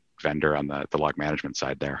incumbent vendor on the log management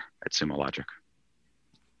side there at Sumo Logic.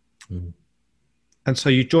 And so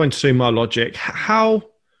you joined Sumo Logic. How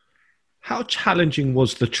challenging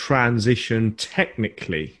was the transition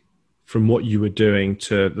technically from what you were doing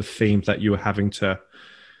to the themes that you were having to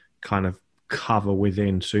kind of cover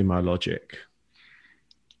within Sumo Logic?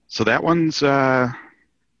 So that one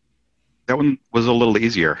was a little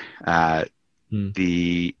easier.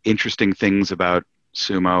 The interesting things about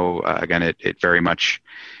Sumo, again, it very much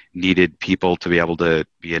needed people to be able to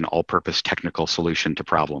be an all-purpose technical solution to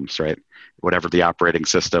problems, right? Whatever the operating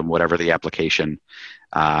system, whatever the application,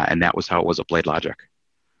 and that was how it was at BladeLogic.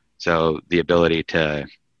 So the ability to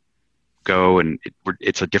go and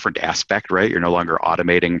it's a different aspect, right? You're no longer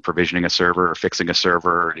automating provisioning a server or fixing a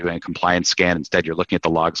server or doing a compliance scan. Instead, you're looking at the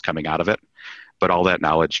logs coming out of it. But all that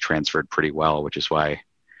knowledge transferred pretty well, which is why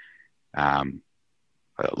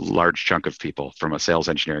a large chunk of people from a sales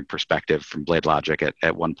engineering perspective from BladeLogic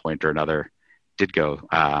at one point or another did go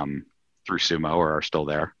through Sumo or are still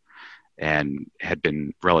there and had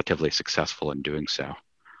been relatively successful in doing so.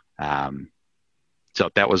 So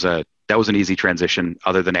that was an easy transition,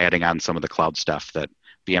 other than adding on some of the cloud stuff that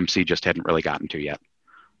BMC just hadn't really gotten to yet.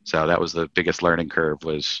 So that was the biggest learning curve,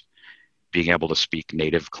 was being able to speak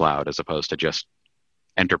native cloud as opposed to just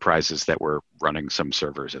enterprises that were running some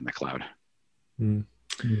servers in the cloud. And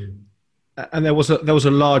there was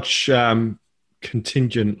a large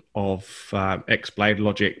contingent of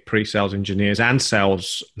ex-BladeLogic pre-sales engineers and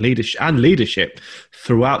sales leadership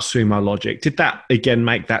throughout Sumo Logic. Did that again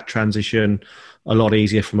make that transition a lot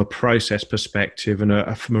easier from a process perspective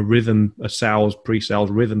and from a sales pre-sales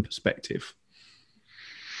rhythm perspective?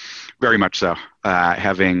 Very much so.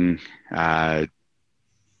 Having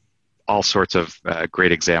all sorts of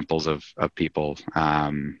great examples of people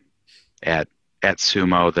at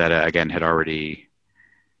Sumo that again had already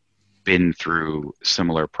been through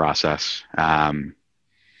similar process and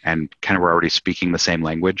kind of were already speaking the same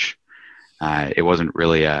language. It wasn't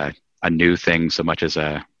really a new thing so much as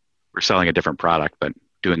we're selling a different product, but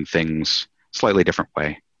doing things slightly different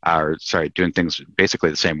way, doing things basically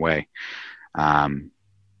the same way.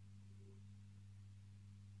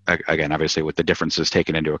 Again, obviously with the differences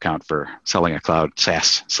taken into account for selling a cloud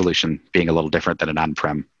SaaS solution being a little different than an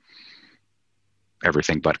on-prem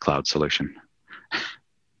everything but cloud solution.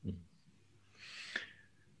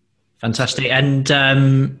 Fantastic. And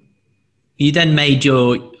you then made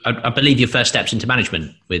I believe your first steps into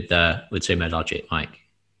management with Sumo Logic, Mike.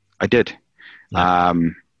 I did. Yeah.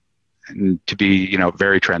 And to be,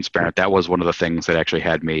 very transparent, that was one of the things that actually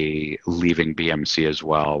had me leaving BMC as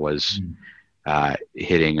well, was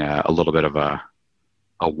hitting a little bit of a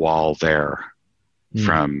wall there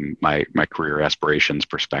from my career aspirations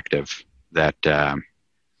perspective, that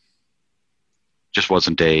just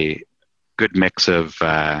wasn't a good mix of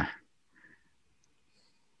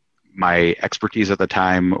my expertise at the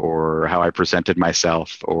time or how I presented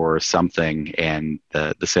myself or something, and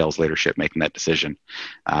the sales leadership making that decision.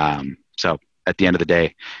 So at the end of the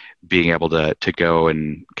day, being able to go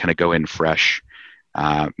and kind of go in fresh,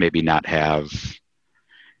 maybe not have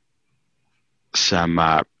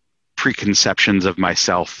some preconceptions of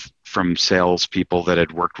myself from salespeople that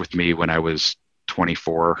had worked with me when I was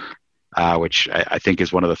 24, which I think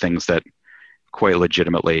is one of the things that quite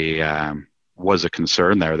legitimately was a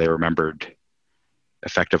concern there. They remembered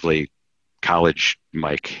effectively college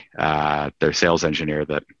Mike, their sales engineer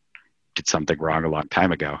that did something wrong a long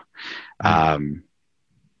time ago.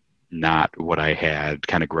 Not what I had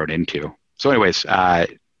kind of grown into. So anyways,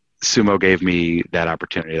 Sumo gave me that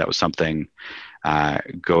opportunity. That was something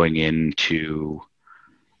going into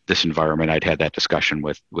this environment. I'd had that discussion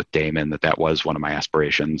with Damon that was one of my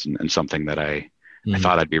aspirations and something that I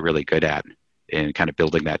thought I'd be really good at in kind of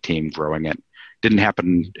building that team, growing it. Didn't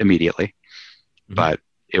happen immediately, but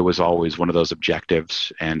it was always one of those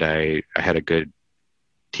objectives. And I had a good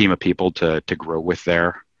team of people to grow with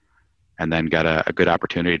there, and then got a good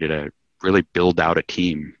opportunity to really build out a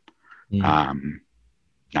team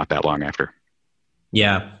not that long after.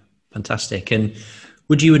 Yeah, fantastic. And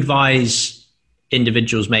would you advise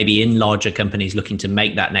individuals maybe in larger companies looking to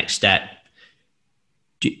make that next step?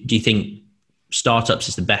 Do you think startups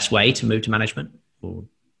is the best way to move to management, or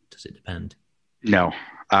does it depend? No.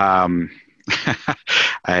 I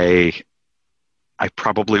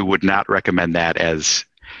probably would not recommend that as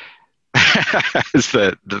as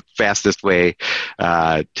the fastest way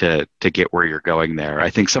to get where you're going there. I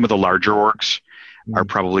think some of the larger orgs are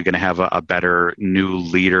probably going to have a better new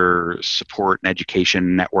leader support and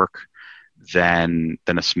education network than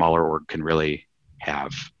a smaller org can really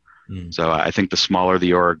have. So I think the smaller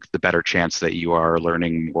the org, the better chance that you are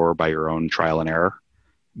learning more by your own trial and error,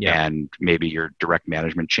 and maybe your direct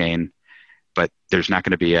management chain. But there's not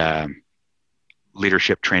going to be a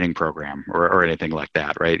leadership training program or anything like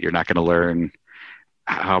that, right? You're not going to learn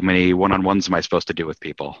how many one-on-ones am I supposed to do with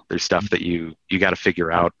people. There's stuff that you got to figure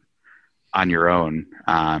out on your own,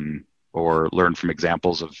 or learn from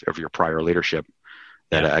examples of your prior leadership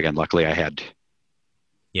that, again, luckily I had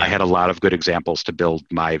a lot of good examples to build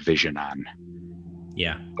my vision on.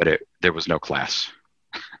 But there was no class.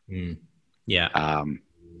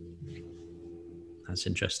 That's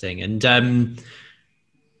interesting. And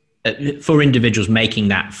for individuals making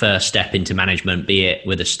that first step into management, be it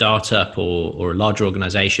with a startup or a larger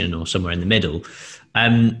organization or somewhere in the middle,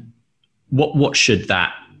 what should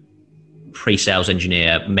that pre-sales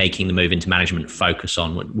engineer making the move into management focus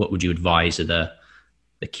on? What would you advise are the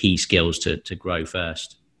key skills to grow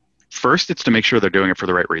first? First, it's to make sure they're doing it for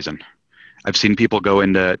the right reason. I've seen people go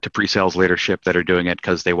into pre-sales leadership that are doing it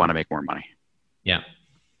because they want to make more money.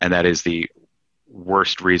 And that is the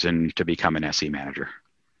worst reason to become an SE manager,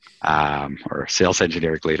 or a sales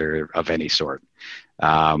engineering leader of any sort.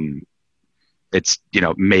 It's,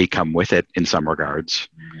 may come with it in some regards,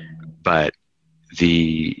 but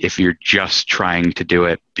if you're just trying to do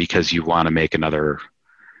it because you want to make another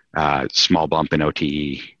small bump in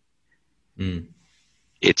OTE,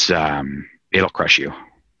 it'll crush you.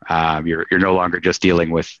 You're no longer just dealing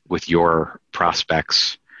with your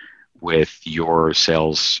prospects, with your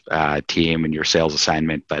sales team and your sales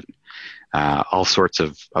assignment, but all sorts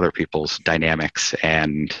of other people's dynamics,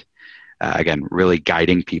 and again, really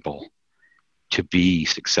guiding people to be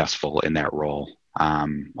successful in that role.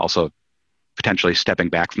 Also, potentially stepping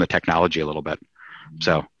back from the technology a little bit.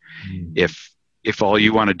 So, if all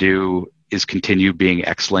you want to do is continue being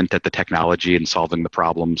excellent at the technology and solving the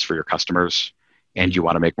problems for your customers, and you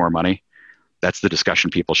want to make more money, that's the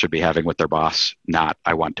discussion people should be having with their boss, not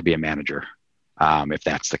I want to be a manager, if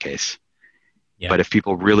that's the case. But if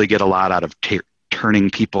people really get a lot out of turning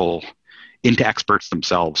people into experts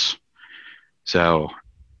themselves, so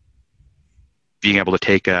being able to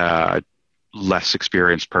take a less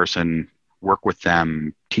experienced person, work with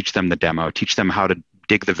them, teach them the demo, teach them how to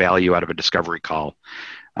dig the value out of a discovery call,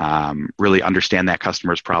 really understand that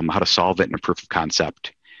customer's problem, how to solve it in a proof of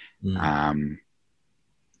concept.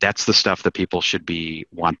 That's the stuff that people should be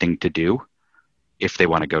wanting to do if they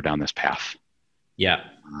want to go down this path.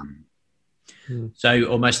 So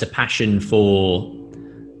almost a passion for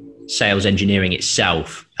sales engineering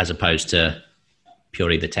itself, as opposed to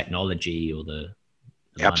purely the technology or the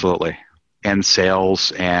absolutely. And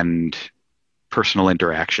sales and personal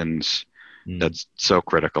interactions. That's so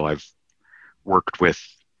critical. I've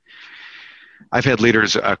had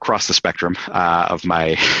leaders across the spectrum of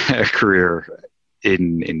my career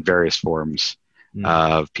in various forms,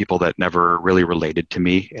 of people that never really related to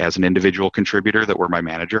me as an individual contributor that were my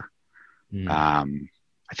manager.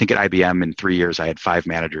 I think at IBM in 3 years, I had 5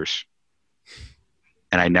 managers,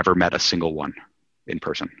 and I never met a single one in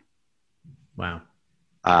person. Wow.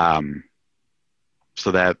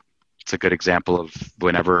 So it's a good example of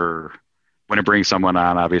when I bring someone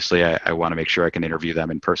on, obviously I want to make sure I can interview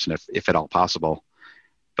them in person if at all possible.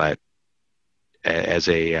 But as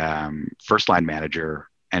a first line manager,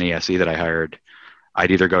 any SE that I hired,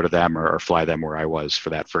 I'd either go to them or fly them where I was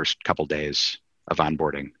for that first couple days of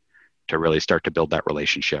onboarding to really start to build that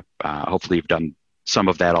relationship. Hopefully you've done some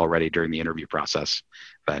of that already during the interview process.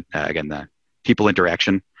 But again, the people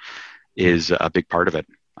interaction is a big part of it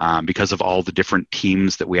because of all the different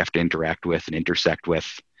teams that we have to interact with and intersect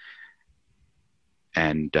with.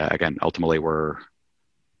 And again, ultimately we're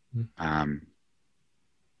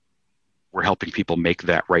helping people make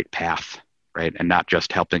that right path, right? And not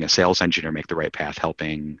just helping a sales engineer make the right path,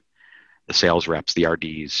 helping the sales reps, the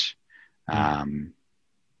RDs,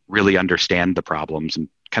 really understand the problems and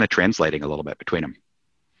kind of translating a little bit between them.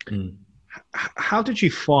 Mm. How did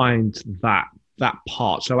you find that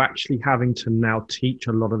part? So actually having to now teach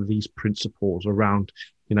a lot of these principles around,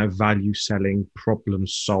 value selling, problem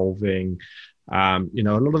solving, a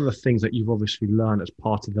lot of the things that you've obviously learned as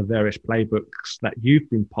part of the various playbooks that you've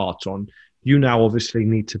been part on, you now obviously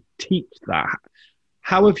need to teach that.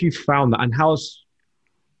 How have you found that, and how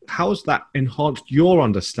has that enhanced your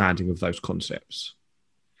understanding of those concepts?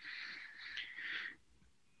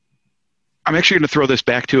 I'm actually going to throw this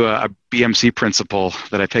back to a BMC principle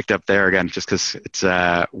that I picked up there again, just because it's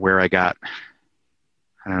where I got,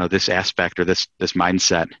 this aspect or this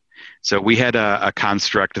mindset. So we had a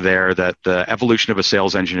construct there that the evolution of a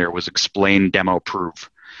sales engineer was explain, demo, prove.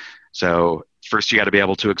 So first you got to be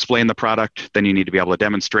able to explain the product, then you need to be able to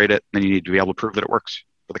demonstrate it, then you need to be able to prove that it works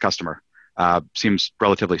for the customer. Seems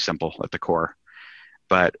relatively simple at the core.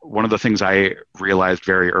 But one of the things I realized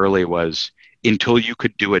very early was until you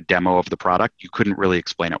could do a demo of the product, you couldn't really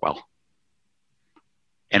explain it well.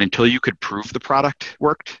 And until you could prove the product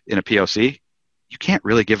worked in a POC, you can't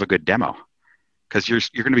really give a good demo because you're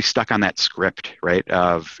going to be stuck on that script, right?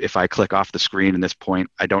 Of if I click off the screen in this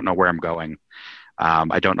point, I don't know where I'm going.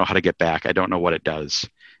 I don't know how to get back. I don't know what it does.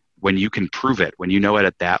 When you can prove it, when you know it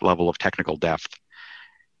at that level of technical depth,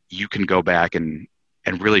 you can go back and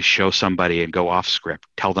really show somebody and go off script,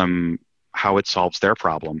 tell them how it solves their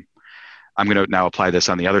problem. I'm going to now apply this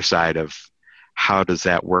on the other side of how does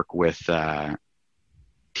that work with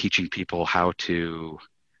teaching people how to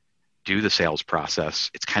do the sales process.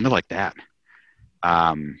 It's kind of like that.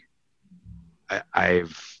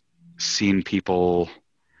 I've seen people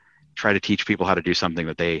try to teach people how to do something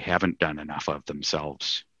that they haven't done enough of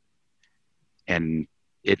themselves. And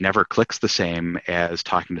it never clicks the same as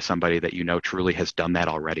talking to somebody that truly has done that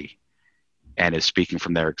already and is speaking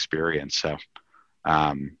from their experience. So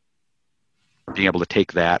being able to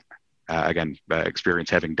take that, experience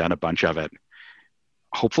having done a bunch of it,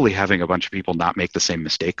 hopefully having a bunch of people not make the same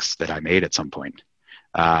mistakes that I made at some point.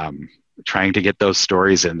 Trying to get those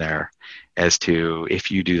stories in there as to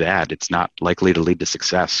if you do that, it's not likely to lead to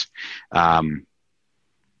success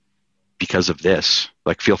because of this.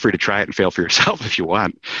 Like, feel free to try it and fail for yourself if you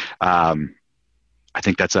want. I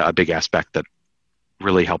think that's a big aspect that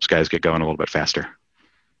really helps guys get going a little bit faster.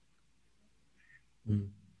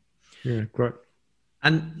 Yeah, great.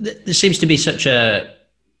 And there seems to be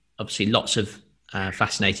obviously lots of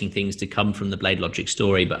fascinating things to come from the BladeLogic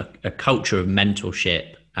story, but a culture of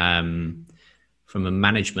mentorship from a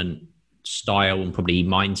management style and probably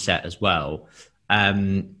mindset as well.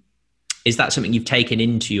 Is that something you've taken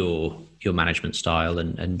into your management style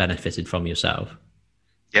and benefited from yourself?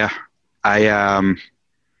 Yeah, I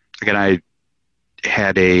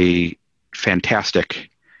had a fantastic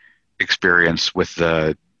experience with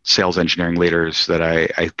the sales engineering leaders that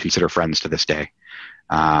I consider friends to this day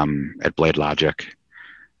at BladeLogic,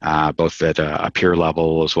 both at a peer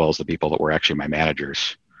level as well as the people that were actually my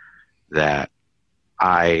managers. That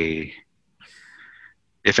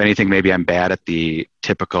if anything, maybe I'm bad at the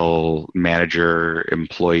typical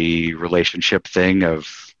manager-employee relationship thing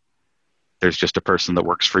of there's just a person that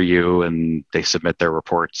works for you and they submit their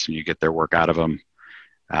reports and you get their work out of them.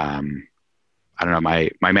 I don't know,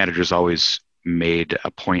 my managers always made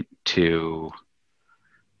a point to,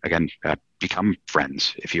 become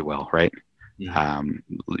friends, if you will, right? Yeah.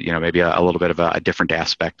 Maybe a little bit of a different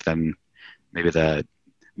aspect than maybe the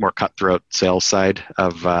more cutthroat sales side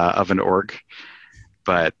of an org.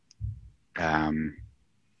 But,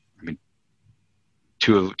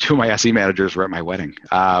 two of my SE managers were at my wedding.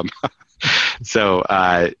 So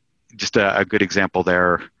just a good example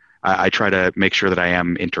there. I try to make sure that I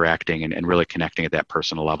am interacting and really connecting at that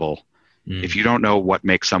personal level. If you don't know what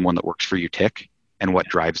makes someone that works for you tick, and what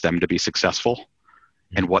drives them to be successful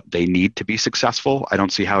and what they need to be successful, I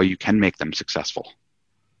don't see how you can make them successful.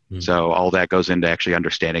 So all that goes into actually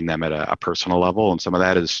understanding them at a personal level. And some of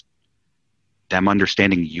that is them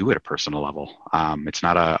understanding you at a personal level. It's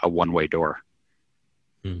not a one-way door.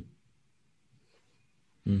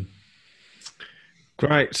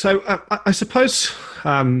 Great. So I suppose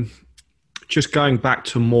just going back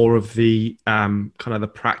to more of the kind of the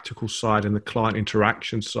practical side and the client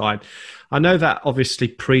interaction side, I know that obviously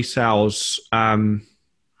pre-sales,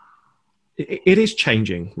 it is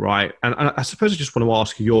changing, right? And I suppose I just want to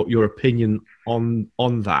ask your opinion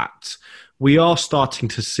on that. We are starting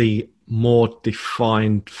to see more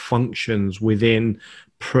defined functions within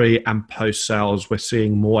pre and post sales. We're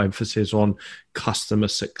seeing more emphasis on customer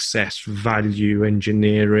success, value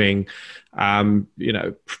engineering,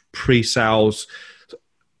 pre-sales.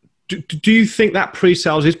 Do you think that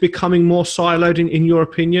pre-sales is becoming more siloed in your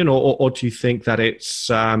opinion, or do you think that it's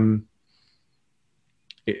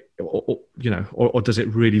or does it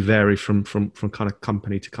really vary from kind of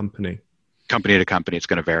company to company? Company to company, it's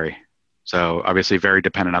going to vary. So obviously very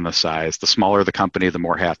dependent on the size. The smaller the company, the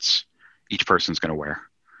more hats each person's going to wear.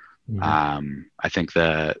 I think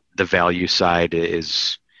the value side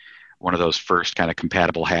is one of those first kind of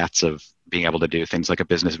compatible hats of being able to do things like a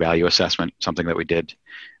business value assessment, something that we did,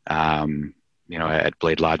 at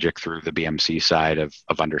BladeLogic through the BMC side of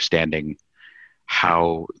understanding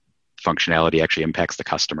how functionality actually impacts the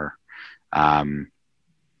customer.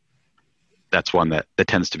 That's one that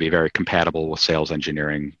tends to be very compatible with sales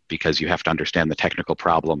engineering because you have to understand the technical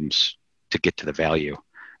problems to get to the value,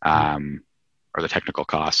 or the technical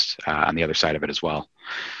costs on the other side of it as well.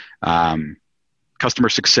 Customer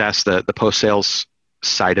success, the post-sales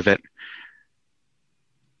side of it,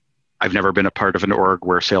 I've never been a part of an org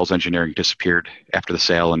where sales engineering disappeared after the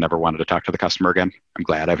sale and never wanted to talk to the customer again. I'm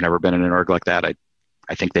glad I've never been in an org like that.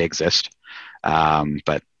 I think they exist,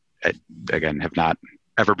 but again, have not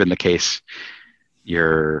ever been the case.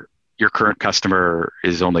 Your current customer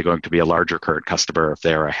is only going to be a larger current customer if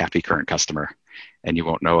they're a happy current customer, and you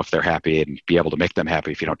won't know if they're happy and be able to make them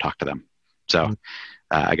happy if you don't talk to them. So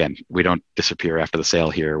again, we don't disappear after the sale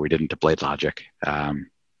here. We didn't to BladeLogic.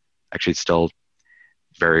 Actually, still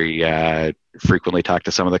very frequently talk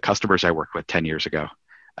to some of the customers I worked with 10 years ago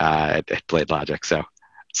at BladeLogic. So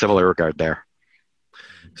similar regard there.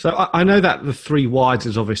 So I know that the 3 whys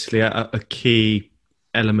is obviously a key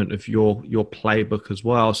element of your playbook as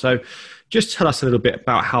well. So just tell us a little bit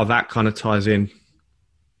about how that kind of ties in.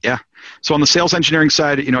 Yeah. So on the sales engineering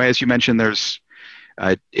side, as you mentioned, there's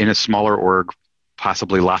in a smaller org,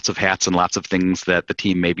 possibly lots of hats and lots of things that the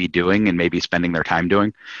team may be doing and maybe spending their time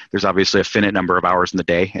doing. There's obviously a finite number of hours in the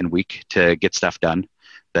day and week to get stuff done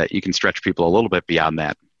that you can stretch people a little bit beyond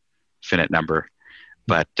that finite number,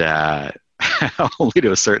 but only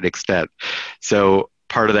to a certain extent. So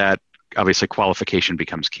part of that, obviously qualification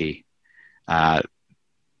becomes key.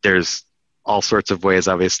 There's all sorts of ways,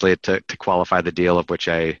 obviously, to qualify the deal, of which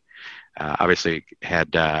I obviously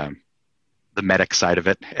had the medic side of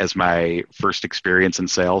it as my first experience in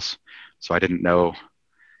sales. So I didn't know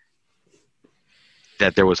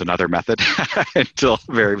that there was another method until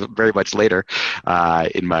very, very much later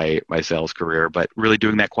in my sales career. But really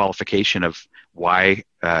doing that qualification of why,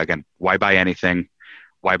 why buy anything,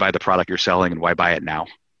 why buy the product you're selling, and why buy it now.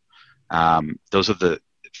 Those are the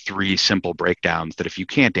 3 simple breakdowns that if you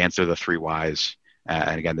can't answer the 3 whys,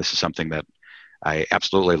 and again, this is something that I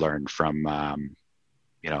absolutely learned from,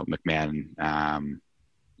 McMahon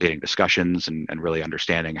leading discussions and really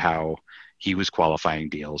understanding how he was qualifying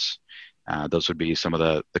deals. Those would be some of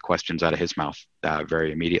the questions out of his mouth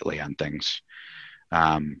very immediately on things.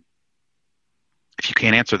 If you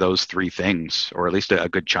can't answer those 3 things, or at least a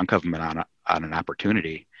good chunk of them on an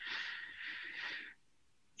opportunity,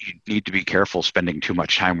 you need to be careful spending too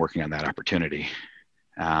much time working on that opportunity.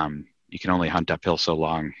 You can only hunt uphill so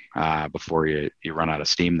long before you run out of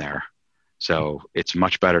steam there. So it's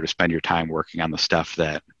much better to spend your time working on the stuff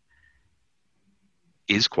that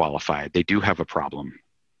is qualified. They do have a problem.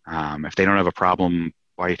 If they don't have a problem,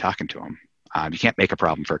 why are you talking to them? You can't make a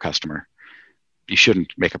problem for a customer. You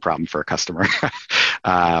shouldn't make a problem for a customer.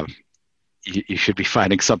 You should be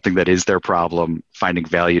finding something that is their problem, finding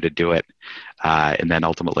value to do it, and then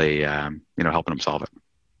ultimately, helping them solve it.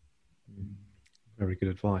 Very good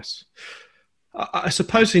advice. I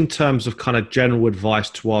suppose in terms of kind of general advice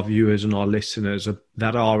to our viewers and our listeners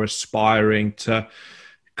that are aspiring to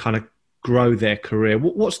kind of grow their career,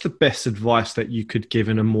 what's the best advice that you could give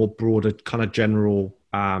in a more broader kind of general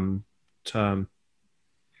term?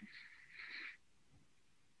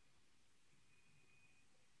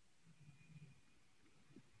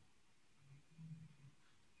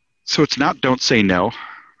 So it's not don't say no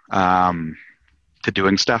to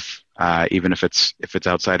doing stuff, even if it's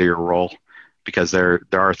outside of your role, because there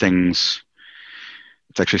are things.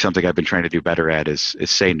 It's actually something I've been trying to do better at is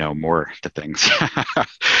say no more to things.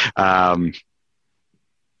 But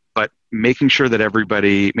making sure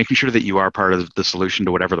that you are part of the solution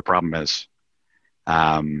to whatever the problem is.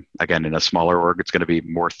 Again, in a smaller org, it's going to be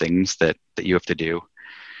more things that you have to do.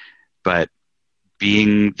 But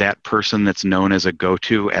being that person that's known as a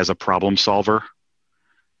go-to as a problem solver,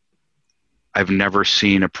 I've never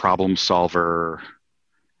seen a problem solver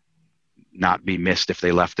not be missed if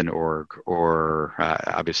they left an org, or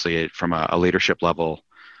obviously from a leadership level,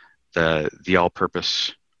 the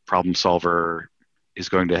all-purpose problem solver is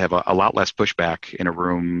going to have a lot less pushback in a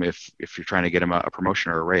room if you're trying to get him a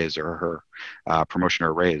promotion or a raise, or her promotion or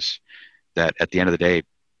a raise. That at the end of the day,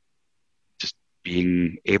 just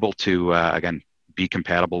being able to again be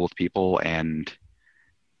compatible with people and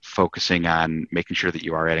focusing on making sure that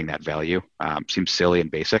you are adding that value seems silly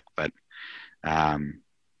and basic, but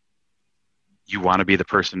you want to be the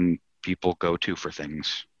person people go to for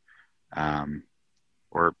things.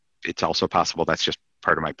 Or it's also possible that's just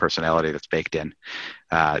part of my personality that's baked in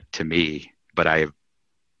to me. But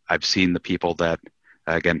I've seen the people that,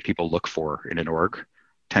 again, people look for in an org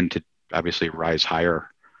tend to obviously rise higher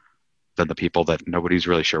than the people that nobody's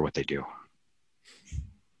really sure what they do.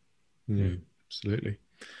 Yeah, absolutely.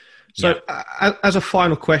 So as a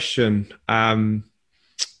final question,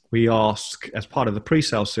 we ask, as part of the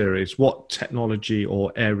pre-sale series, what technology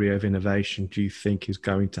or area of innovation do you think is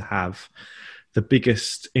going to have the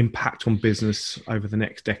biggest impact on business over the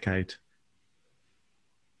next decade?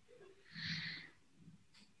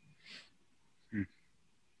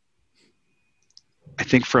 I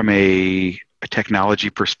think from a technology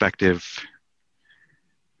perspective,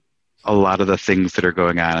 a lot of the things that are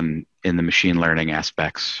going on in the machine learning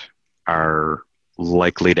aspects are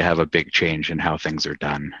likely to have a big change in how things are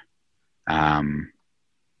done. The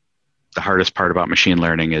hardest part about machine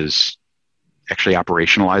learning is actually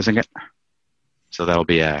operationalizing it. So that'll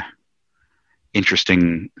be a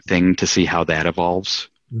interesting thing to see how that evolves.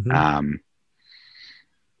 Mm-hmm.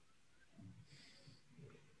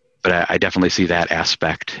 But I definitely see that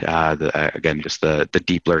aspect. Again, just the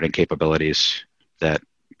deep learning capabilities that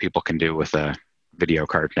people can do with a video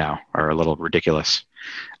card now are a little ridiculous.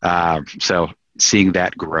 So seeing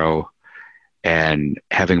that grow and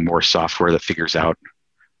having more software that figures out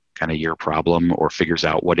kind of your problem or figures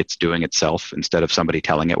out what it's doing itself instead of somebody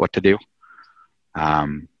telling it what to do. I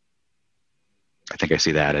think I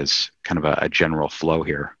see that as kind of a general flow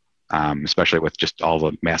here, especially with just all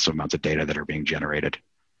the massive amounts of data that are being generated.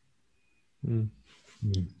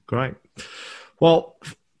 Great. Well,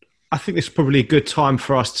 I think this is probably a good time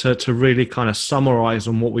for us to really kind of summarize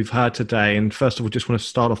on what we've heard today. And first of all, just want to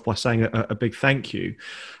start off by saying a big thank you.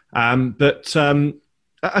 But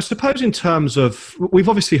I suppose in terms of, we've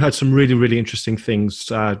obviously heard some really, really interesting things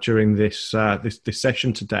during this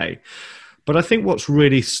session today. But I think what's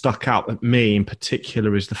really stuck out at me in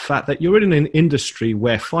particular is the fact that you're in an industry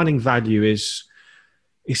where finding value is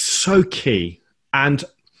so key. And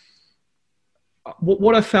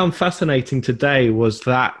what I found fascinating today was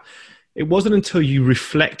that it wasn't until you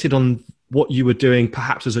reflected on what you were doing,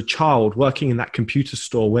 perhaps as a child, working in that computer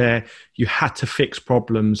store where you had to fix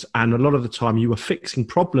problems. And a lot of the time you were fixing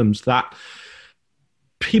problems that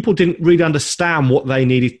people didn't really understand what they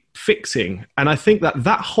needed fixing. And I think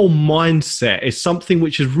that whole mindset is something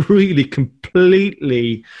which has really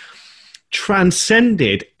completely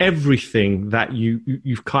transcended everything that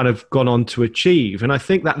you've kind of gone on to achieve. And I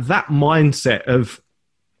think that mindset of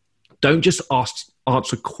don't just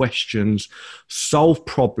answer questions, solve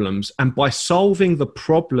problems. And by solving the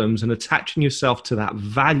problems and attaching yourself to that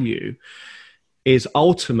value is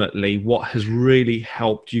ultimately what has really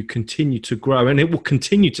helped you continue to grow. And it will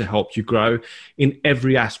continue to help you grow in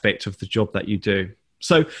every aspect of the job that you do.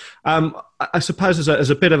 So I suppose as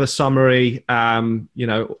a bit of a summary, I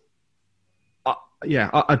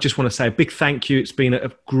just want to say a big thank you. It's been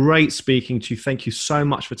a great speaking to you. Thank you so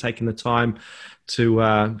much for taking the time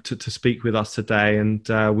to speak with us today. And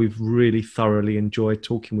we've really thoroughly enjoyed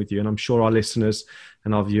talking with you. And I'm sure our listeners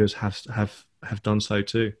and our viewers have done so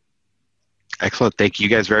too. Excellent. Thank you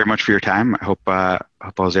guys very much for your time. I hope I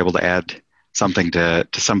was able to add something to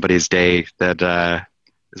somebody's day that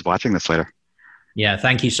is watching this later. Yeah,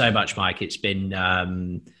 thank you so much, Mike. It's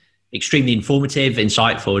been extremely informative,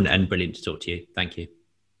 insightful, and brilliant to talk to you. Thank you.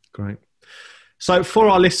 Great. So for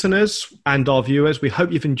our listeners and our viewers, we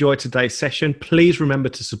hope you've enjoyed today's session. Please remember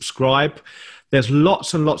to subscribe. There's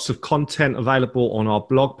lots and lots of content available on our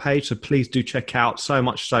blog page, so please do check out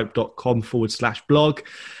somuchsoap.com/blog.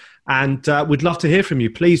 And we'd love to hear from you.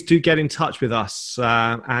 Please do get in touch with us.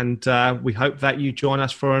 And we hope that you join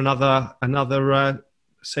us for another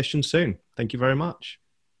session soon. Thank you very much.